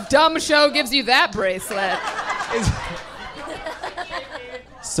like, what dumb show gives you that bracelet?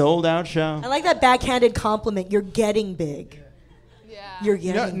 Sold out show. I like that backhanded compliment. You're getting big. Yeah. You're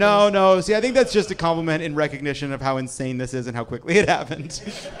getting big. No. See, I think that's just a compliment in recognition of how insane this is and how quickly it happened.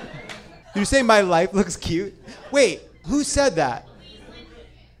 You say my life looks cute? Wait, who said that?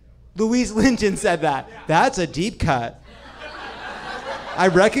 Louise Linton said that. That's a deep cut. I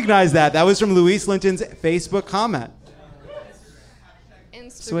recognize that. That was from Louise Linton's Facebook comment.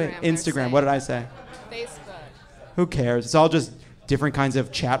 Instagram. What did I say? Facebook. Who cares? It's all just different kinds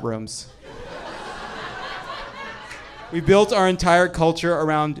of chat rooms. We built our entire culture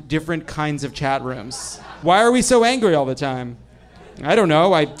around different kinds of chat rooms. Why are we so angry all the time? I don't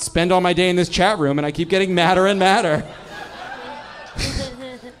know. I spend all my day in this chat room and I keep getting madder and madder.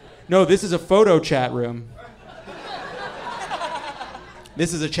 No, this is a photo chat room.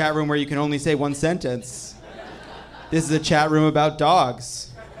 This is a chat room where you can only say one sentence. This is a chat room about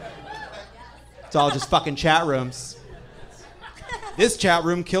dogs. It's all just fucking chat rooms. This chat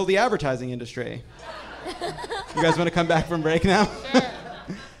room killed the advertising industry. You guys want to come back from break now? Sure.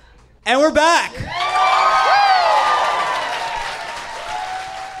 And we're back!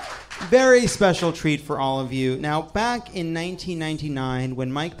 Very special treat for all of you. Now, back in 1999,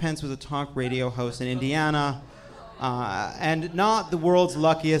 when Mike Pence was a talk radio host in Indiana, and not the world's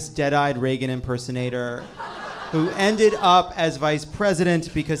luckiest dead-eyed Reagan impersonator, who ended up as vice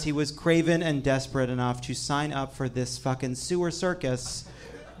president because he was craven and desperate enough to sign up for this fucking sewer circus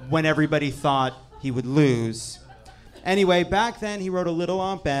when everybody thought he would lose. Anyway, back then he wrote a little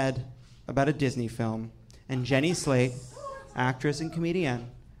op-ed about a Disney film, and Jenny Slate, actress and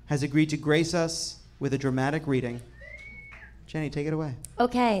comedian, has agreed to grace us with a dramatic reading. Jenny, take it away.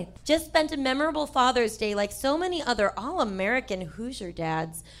 Okay. Just spent a memorable Father's Day like so many other all-American Hoosier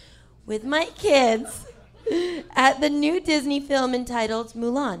dads with my kids at the new Disney film entitled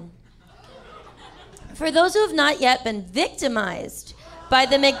Mulan. For those who have not yet been victimized by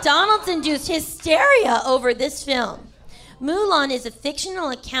the McDonald's-induced hysteria over this film, Mulan is a fictional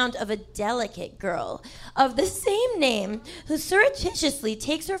account of a delicate girl of the same name who surreptitiously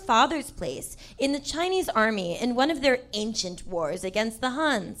takes her father's place in the Chinese army in one of their ancient wars against the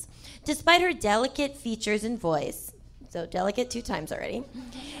Huns. Despite her delicate features and voice, so delicate 2 times already,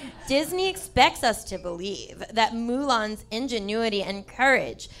 Disney expects us to believe that Mulan's ingenuity and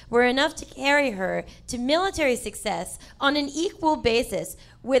courage were enough to carry her to military success on an equal basis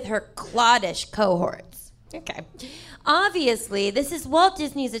with her cloddish cohorts. Okay. Obviously, this is Walt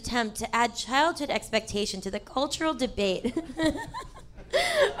Disney's attempt to add childhood expectation to the cultural debate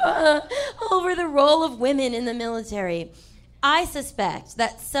over the role of women in the military. I suspect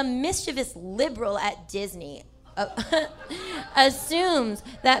that some mischievous liberal at Disney assumes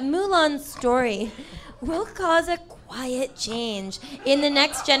that Mulan's story will cause a quiet change in the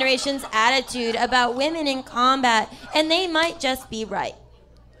next generation's attitude about women in combat, and they might just be right.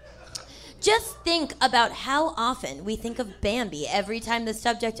 Just think about how often we think of Bambi every time the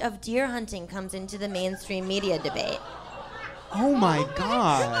subject of deer hunting comes into the mainstream media debate. Oh my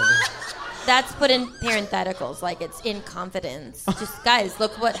God. That's put in parentheticals, like it's in confidence. Just, guys,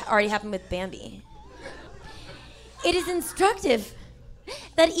 look what already happened with Bambi. It is instructive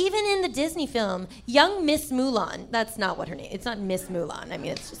that even in the Disney film, young Miss Mulan, that's not what her name, it's not Miss Mulan, I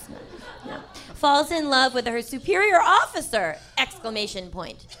mean, it's just, falls in love with her superior officer, !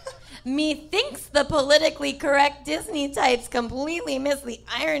 Methinks the politically correct Disney types completely miss the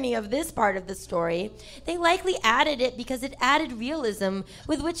irony of this part of the story. They likely added it because it added realism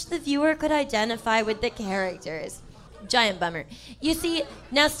with which the viewer could identify with the characters. Giant bummer. You see,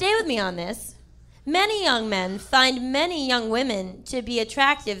 now stay with me on this. Many young men find many young women to be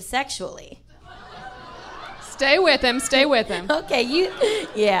attractive sexually. Stay with him. Okay,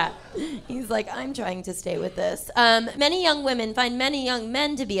 yeah. He's like, I'm trying to stay with this. Many young women find many young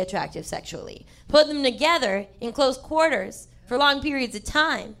men to be attractive sexually. Put them together in close quarters for long periods of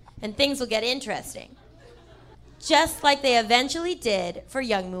time, and things will get interesting. Just like they eventually did for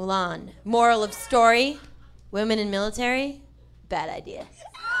young Mulan. Moral of story, women in military, bad idea.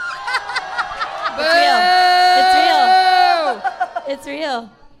 It's real.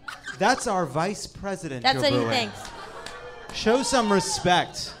 That's our vice president, That's Joe what Bruin. he thinks. Show some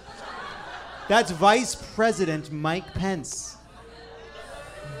respect. That's Vice President Mike Pence.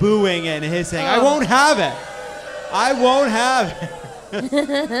 booing and hissing. I won't have it. I won't have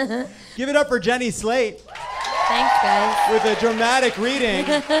it. Give it up for Jenny Slate. Thanks, guys. With a dramatic reading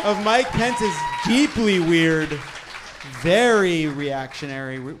of Mike Pence's deeply weird, very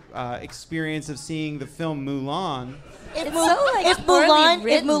reactionary experience of seeing the film Mulan. If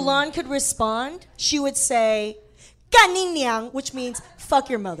Mulan could respond, she would say, "干你娘," which means "fuck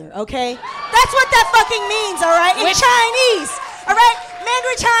your mother." Okay, that's what that fucking means. All right, in Chinese. All right,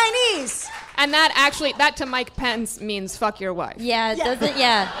 Mandarin Chinese. And that to Mike Pence means "fuck your wife." Yeah, does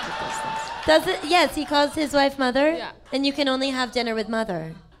it? Yes, he calls his wife mother. Yeah. And you can only have dinner with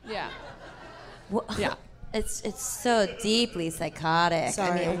mother. Yeah. Yeah. It's so deeply psychotic.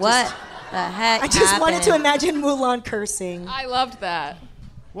 Sorry, I mean, what the heck I just wanted to happened? imagine Mulan cursing. I loved that.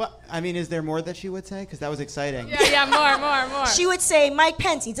 What? I mean, is there more that she would say? Because that was exciting. Yeah, more. She would say, "Mike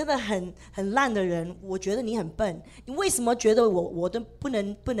Pence, 你真的很烂的人，我觉得你很笨。你为什么觉得我都不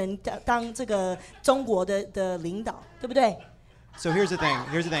能当这个中国的领导，对不对？" So here's the thing.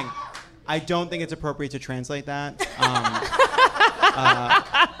 I don't think it's appropriate to translate that. And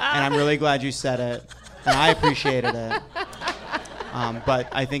I'm really glad you said it. And I appreciated it. But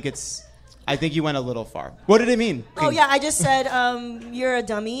I think you went a little far. What did it mean? Oh, yeah, I just said, you're a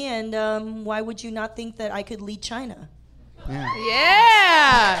dummy, and why would you not think that I could lead China?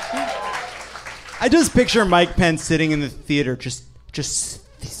 Yeah. I just picture Mike Pence sitting in the theater just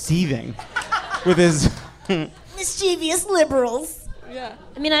seething with his mischievous liberals. Yeah.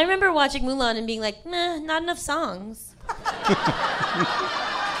 I mean, I remember watching Mulan and being like, nah, not enough songs.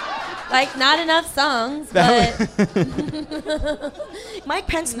 Like, not enough songs, but... Mike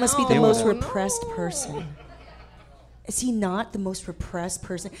Pence must be the most repressed person. Is he not the most repressed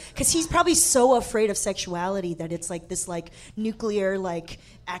person? Because he's probably so afraid of sexuality that it's like this like nuclear like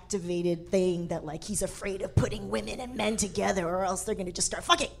activated thing that like he's afraid of putting women and men together or else they're gonna just start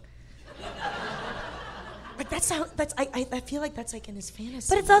fucking. Like I feel like that's like in his fantasy.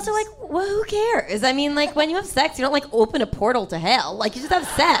 But it's also like, well, who cares? I mean, like, when you have sex, you don't like open a portal to hell. Like, you just have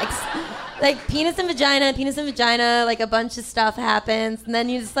sex. Like, penis and vagina, like a bunch of stuff happens, and then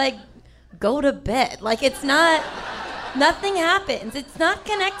you just like go to bed. Like, it's not, nothing happens. It's not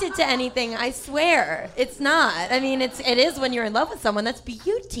connected to anything, I swear. It's not. I mean, it is when you're in love with someone, that's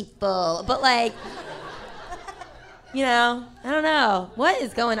beautiful. But like, you know, I don't know. What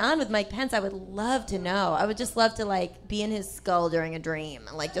is going on with Mike Pence? I would love to know. I would just love to, like, be in his skull during a dream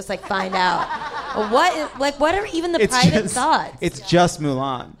and, like, just, like, find out. What are even the private thoughts? It's just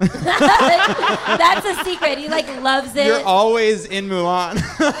Mulan. That's a secret. He, like, loves it. You're always in Mulan.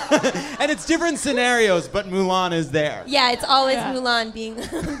 And it's different scenarios, but Mulan is there. Yeah, it's always Mulan being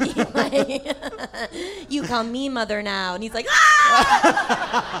like, you call me mother now. And he's like,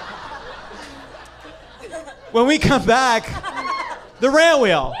 ah! When we come back, the Rant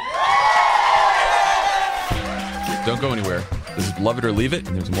Wheel. Don't go anywhere. This is Love It or Leave It,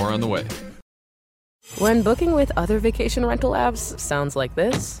 and there's more on the way. When booking with other vacation rental apps sounds like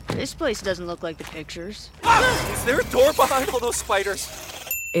this. This place doesn't look like the pictures. Is there a door behind all those spiders?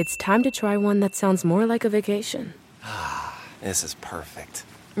 It's time to try one that sounds more like a vacation. This is perfect.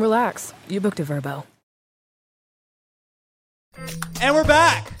 Relax. You booked a Vrbo. And we're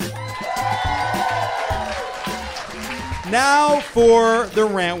back. Now for the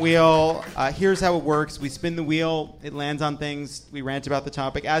Rant Wheel. Here's how it works. We spin the wheel. It lands on things. We rant about the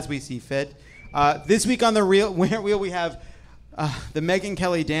topic as we see fit. This week on the Rant Wheel, we have the Megyn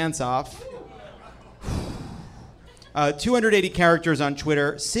Kelly dance-off. 280 characters on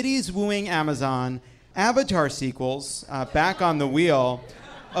Twitter. Cities wooing Amazon. Avatar sequels. Back on the wheel.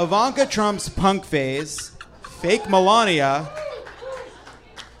 Ivanka Trump's punk phase. Fake Melania.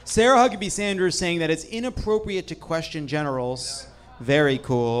 Sarah Huckabee Sanders saying that it's inappropriate to question generals. Very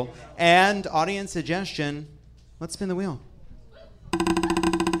cool. And audience suggestion. Let's spin the wheel.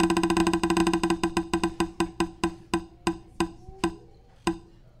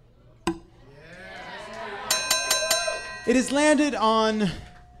 It has landed on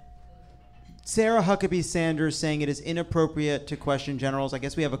Sarah Huckabee Sanders saying it is inappropriate to question generals. I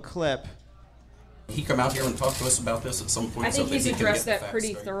guess we have a clip. He come out here and talk to us about this at some point. I think so he's that he addressed can get that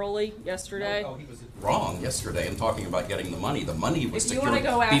pretty thoroughly yesterday. No, he was wrong yesterday in talking about getting the money. The money was If you secured want to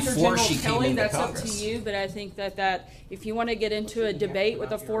go after before General she came Kelly, into that's Congress. up to you. But I think that if you want to get into a debate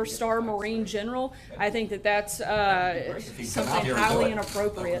with a 4-star Marine general, I think that's something highly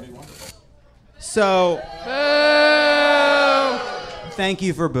inappropriate. So, thank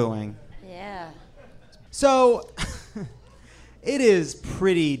you for booing. Yeah. So, it is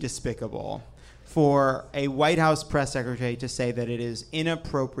pretty despicable for a White House press secretary to say that it is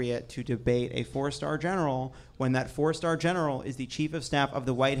inappropriate to debate a 4-star general when that 4-star general is the chief of staff of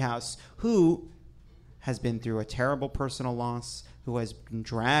the White House, who has been through a terrible personal loss, who has been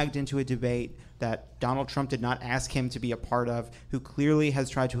dragged into a debate that Donald Trump did not ask him to be a part of, who clearly has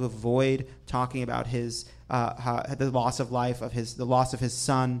tried to avoid talking about his the loss of life of the loss of his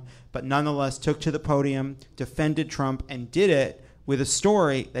son, but nonetheless took to the podium, defended Trump, and did it with a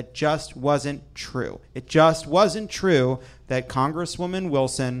story that just wasn't true. It just wasn't true that Congresswoman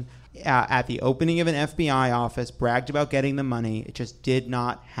Wilson, at the opening of an FBI office, bragged about getting the money. It just did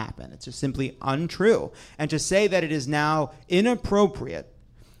not happen. It's just simply untrue. And to say that it is now inappropriate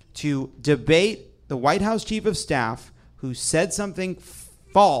to debate the White House chief of staff who said something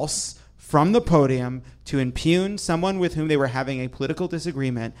false from the podium to impugn someone with whom they were having a political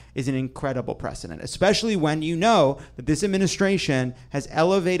disagreement is an incredible precedent, especially when you know that this administration has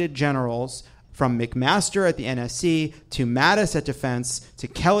elevated generals from McMaster at the NSC to Mattis at Defense to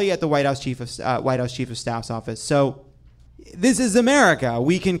Kelly at the White House Chief of Staff's office. So this is America.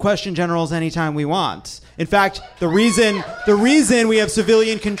 We can question generals anytime we want. In fact, the reason we have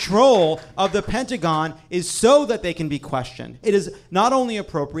civilian control of the Pentagon is so that they can be questioned. It is not only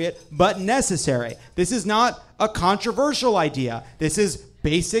appropriate, but necessary. This is not a controversial idea. This is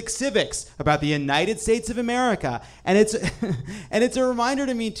basic civics about the United States of America. And it's a reminder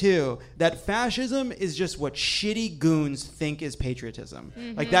to me, too, that fascism is just what shitty goons think is patriotism.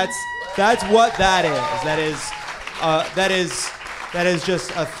 Mm-hmm. Like, that's what that is. That is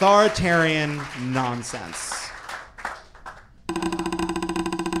just authoritarian nonsense.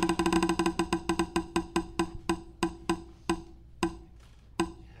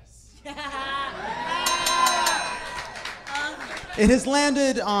 It has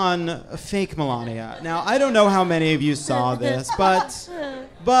landed on fake Melania. Now, I don't know how many of you saw this, but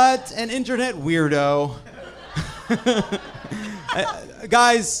an internet weirdo,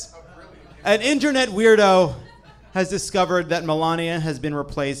 guys, an internet weirdo has discovered that Melania has been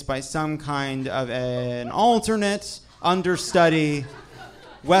replaced by some kind of an alternate understudy,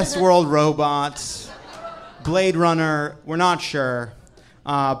 Westworld robot, Blade Runner. We're not sure,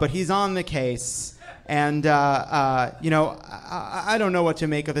 but he's on the case. And, I don't know what to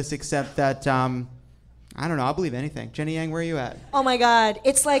make of this except that, I don't know, I'll believe anything. Jenny Yang, where are you at? Oh my God.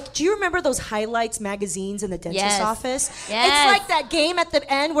 It's like, do you remember those highlights magazines in the dentist's office? Yes. It's like that game at the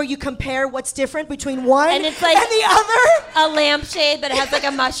end where you compare what's different between one and it's like and the other. A lampshade that has like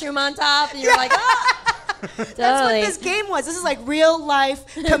a mushroom on top, and you're like, ah! That's what this game was. This is like real life.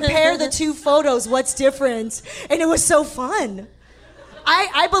 Compare the two photos. What's different? And it was so fun.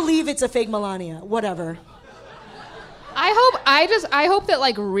 I believe it's a fake Melania. Whatever. I hope that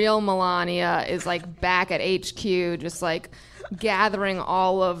like real Melania is like back at HQ, just like gathering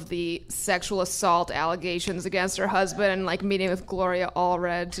all of the sexual assault allegations against her husband and like meeting with Gloria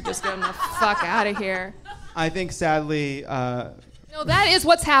Allred to just get him the fuck out of here. I think sadly. No, that is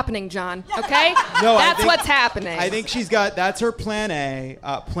what's happening, John. Okay? No, that's what's happening. I think that's her plan A.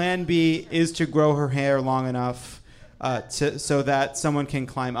 Plan B is to grow her hair long enough so that someone can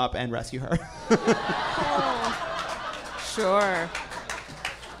climb up and rescue her. Sure.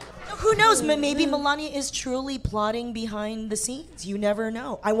 Who knows? Maybe Melania is truly plotting behind the scenes. You never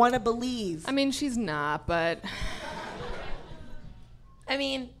know. I want to believe. I mean, she's not, but... I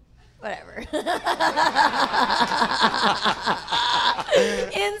mean, whatever.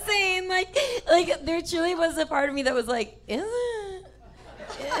 Insane. Like there truly was a part of me that was like, is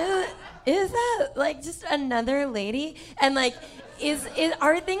that like just another lady? And like,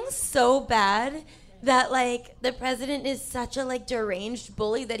 are things so bad that like the president is such a like deranged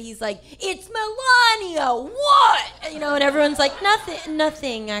bully that he's like, it's Melania, what? And everyone's like,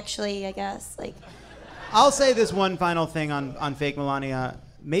 nothing actually, I guess. Like, I'll say this one final thing on fake Melania.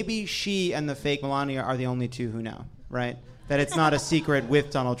 Maybe she and the fake Melania are the only two who know, right? That it's not a secret with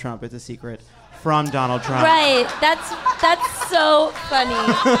Donald Trump, it's a secret from Donald Trump. Right. That's so funny.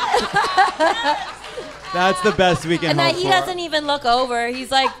 That's the best we can and hope that he for. doesn't even look over.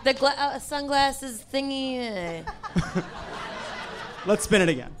 He's like the sunglasses thingy. Let's spin it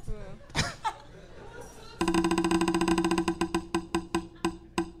again.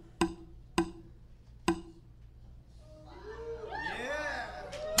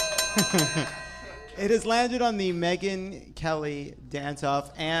 It has landed on the Megyn Kelly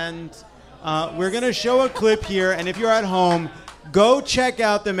dance-off, and we're going to show a clip here, and if you're at home, go check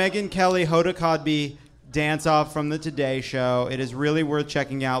out the Megyn Kelly Hoda Kotb dance-off from the Today Show. It is really worth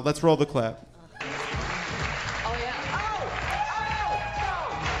checking out. Let's roll the clip.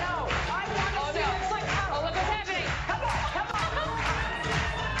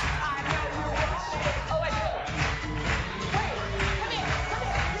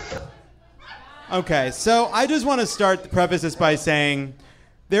 Okay, so I just want to preface this by saying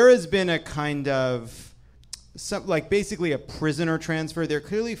there has been a kind of basically a prisoner transfer. They're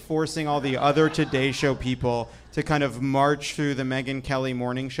clearly forcing all the other Today Show people to kind of march through the Megyn Kelly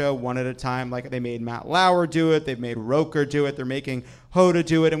morning show one at a time. Like they made Matt Lauer do it, they've made Roker do it, they're making Hoda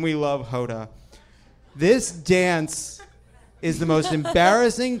do it, and we love Hoda. This dance is the most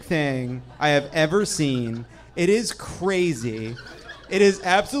embarrassing thing I have ever seen. It is crazy. It is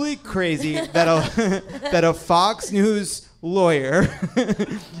absolutely crazy that a Fox News lawyer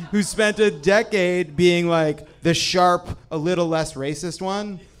who spent a decade being like the sharp, a little less racist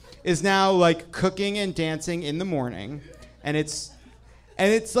one is now like cooking and dancing in the morning, and it's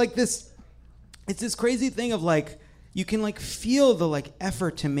like this crazy thing of like you can like feel the like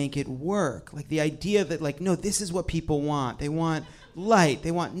effort to make it work, like the idea that like no, this is what people want. They want light,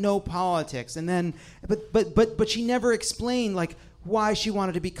 they want no politics, and then but she never explained like why she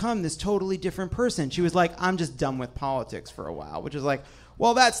wanted to become this totally different person. She was like, I'm just done with politics for a while, which is like,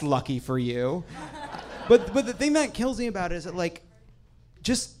 well, that's lucky for you. But the thing that kills me about it is that like,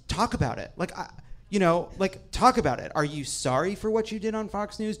 just talk about it. Like, talk about it. Are you sorry for what you did on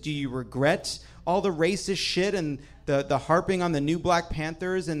Fox News? Do you regret all the racist shit and the harping on the new Black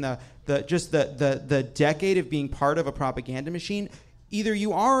Panthers and the decade of being part of a propaganda machine? Either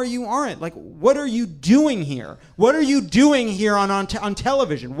you are or you aren't. Like, what are you doing here? What are you doing here on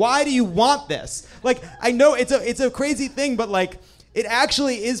television? Why do you want this? Like, I know it's a crazy thing, but like, it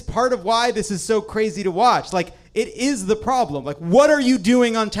actually is part of why this is so crazy to watch. Like, it is the problem. Like, what are you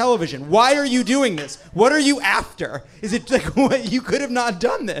doing on television? Why are you doing this? What are you after? Is it like, what, you could have not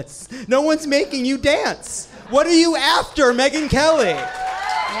done this? No one's making you dance. What are you after, Megyn Kelly?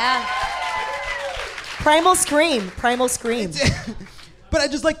 Yeah. Primal scream. But I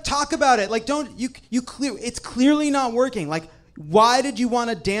just like talk about it. Like, it's clearly not working. Like, why did you want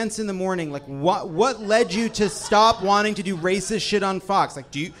to dance in the morning? Like, what led you to stop wanting to do racist shit on Fox? Like,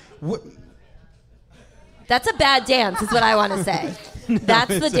 That's a bad dance, is what I want to say.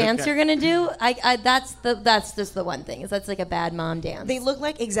 That's the dance you're gonna do. That's just the one thing. Is that's like a bad mom dance. They look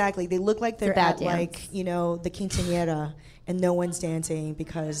like they're at dance. Like the quinceañera, and no one's dancing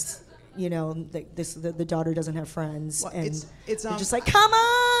because the daughter doesn't have friends, well, and it's just like, come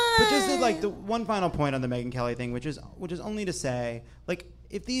on. But just like the one final point on the Megyn Kelly thing, which is only to say, like,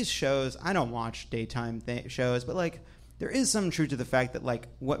 if these shows, I don't watch daytime shows, but like, there is some truth to the fact that like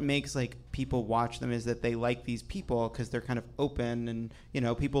what makes like people watch them is that they like these people because they're kind of open, and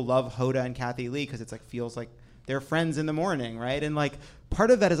people love Hoda and Kathy Lee because it's like feels like they're friends in the morning, right? And like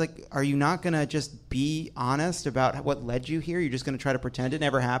part of that is like, are you not gonna just be honest about what led you here? You're just gonna try to pretend it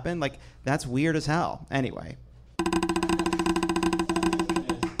never happened? Like, that's weird as hell. Anyway.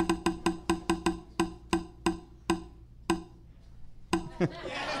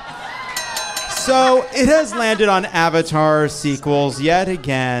 So it has landed on Avatar sequels yet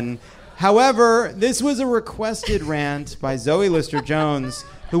again. However, this was a requested rant by Zoe Lister-Jones,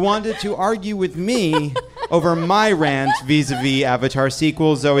 who wanted to argue with me over my rant vis-a-vis Avatar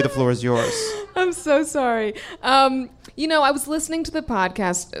sequels. Zoe, the floor is yours. I'm so sorry. I was listening to the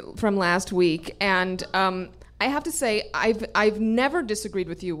podcast from last week, and I have to say, I've never disagreed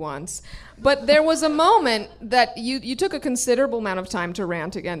with you once, but there was a moment that you took a considerable amount of time to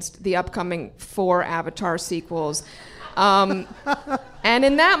rant against the upcoming 4 Avatar sequels. And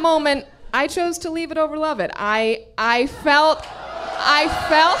in that moment, I chose to leave it over love it. I felt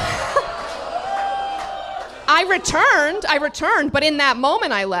I returned, but in that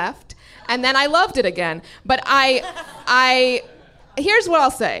moment I left, and then I loved it again. But here's what I'll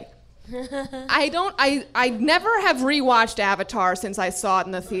say. I never have rewatched Avatar since I saw it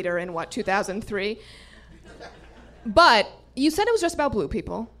in the theater in 2003. But you said it was just about blue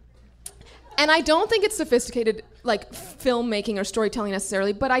people. And I don't think it's sophisticated like filmmaking or storytelling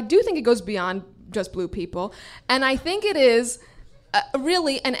necessarily, but I do think it goes beyond just blue people. And I think it is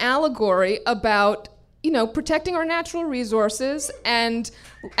really an allegory about protecting our natural resources and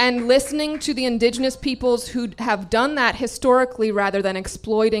listening to the indigenous peoples who have done that historically rather than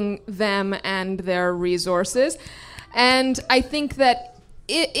exploiting them and their resources. And I think that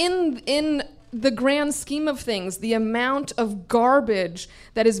in the grand scheme of things, the amount of garbage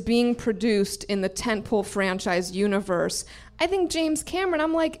that is being produced in the tentpole franchise universe, I think James Cameron,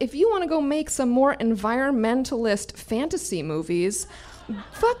 I'm like, if you want to go make some more environmentalist fantasy movies,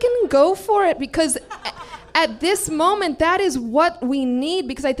 fucking go for it, because at this moment, that is what we need,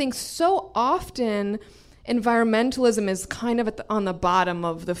 because I think so often environmentalism is kind of on the bottom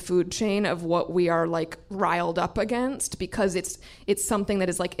of the food chain of what we are like riled up against, because it's something that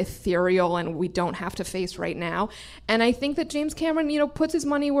is like ethereal and we don't have to face right now. And I think that James Cameron, puts his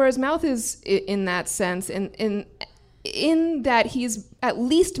money where his mouth is in that sense, in that he's at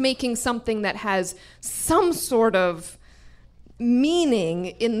least making something that has some sort of meaning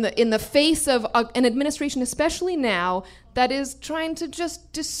in the face of an administration, especially now, that is trying to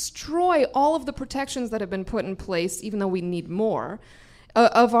just destroy all of the protections that have been put in place, even though we need more,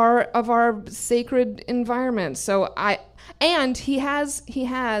 of our sacred environment. So he has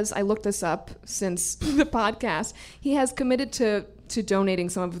I looked this up since the podcast. He has committed to donating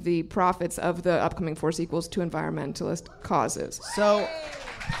some of the profits of the upcoming 4 sequels to environmentalist causes. So,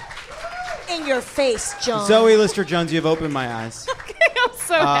 in your face, John. Zoe Lister-Jones, you have opened my eyes. Okay, I'm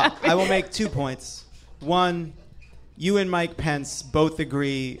so happy. I will make 2 points. One, you and Mike Pence both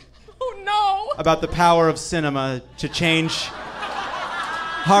agree about the power of cinema to change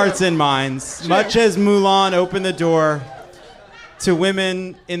hearts and minds. Sure. Much as Mulan opened the door to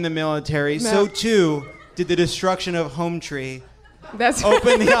women in the military, so too did the destruction of Home Tree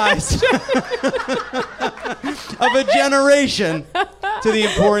open the eyes of a generation to the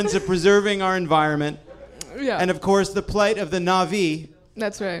importance of preserving our environment. Yeah. And of course, the plight of the Na'vi.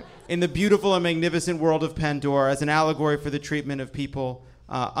 That's right. In the beautiful and magnificent world of Pandora as an allegory for the treatment of people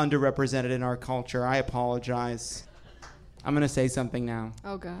underrepresented in our culture. I apologize. I'm going to say something now.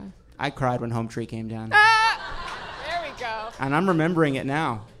 Oh, God. I cried when Home Tree came down. There we go. And I'm remembering it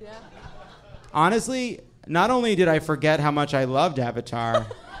now. Yeah. Honestly, not only did I forget how much I loved Avatar,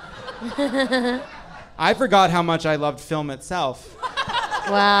 I forgot how much I loved film itself.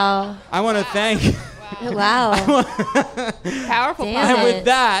 Wow. I want to thank... Wow. Powerful. And with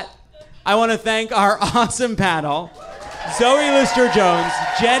that, I want to thank our awesome panel, Zoe Lister-Jones,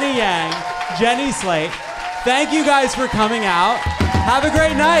 Jenny Yang, Jenny Slate. Thank you guys for coming out. Have a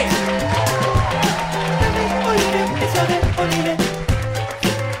great night.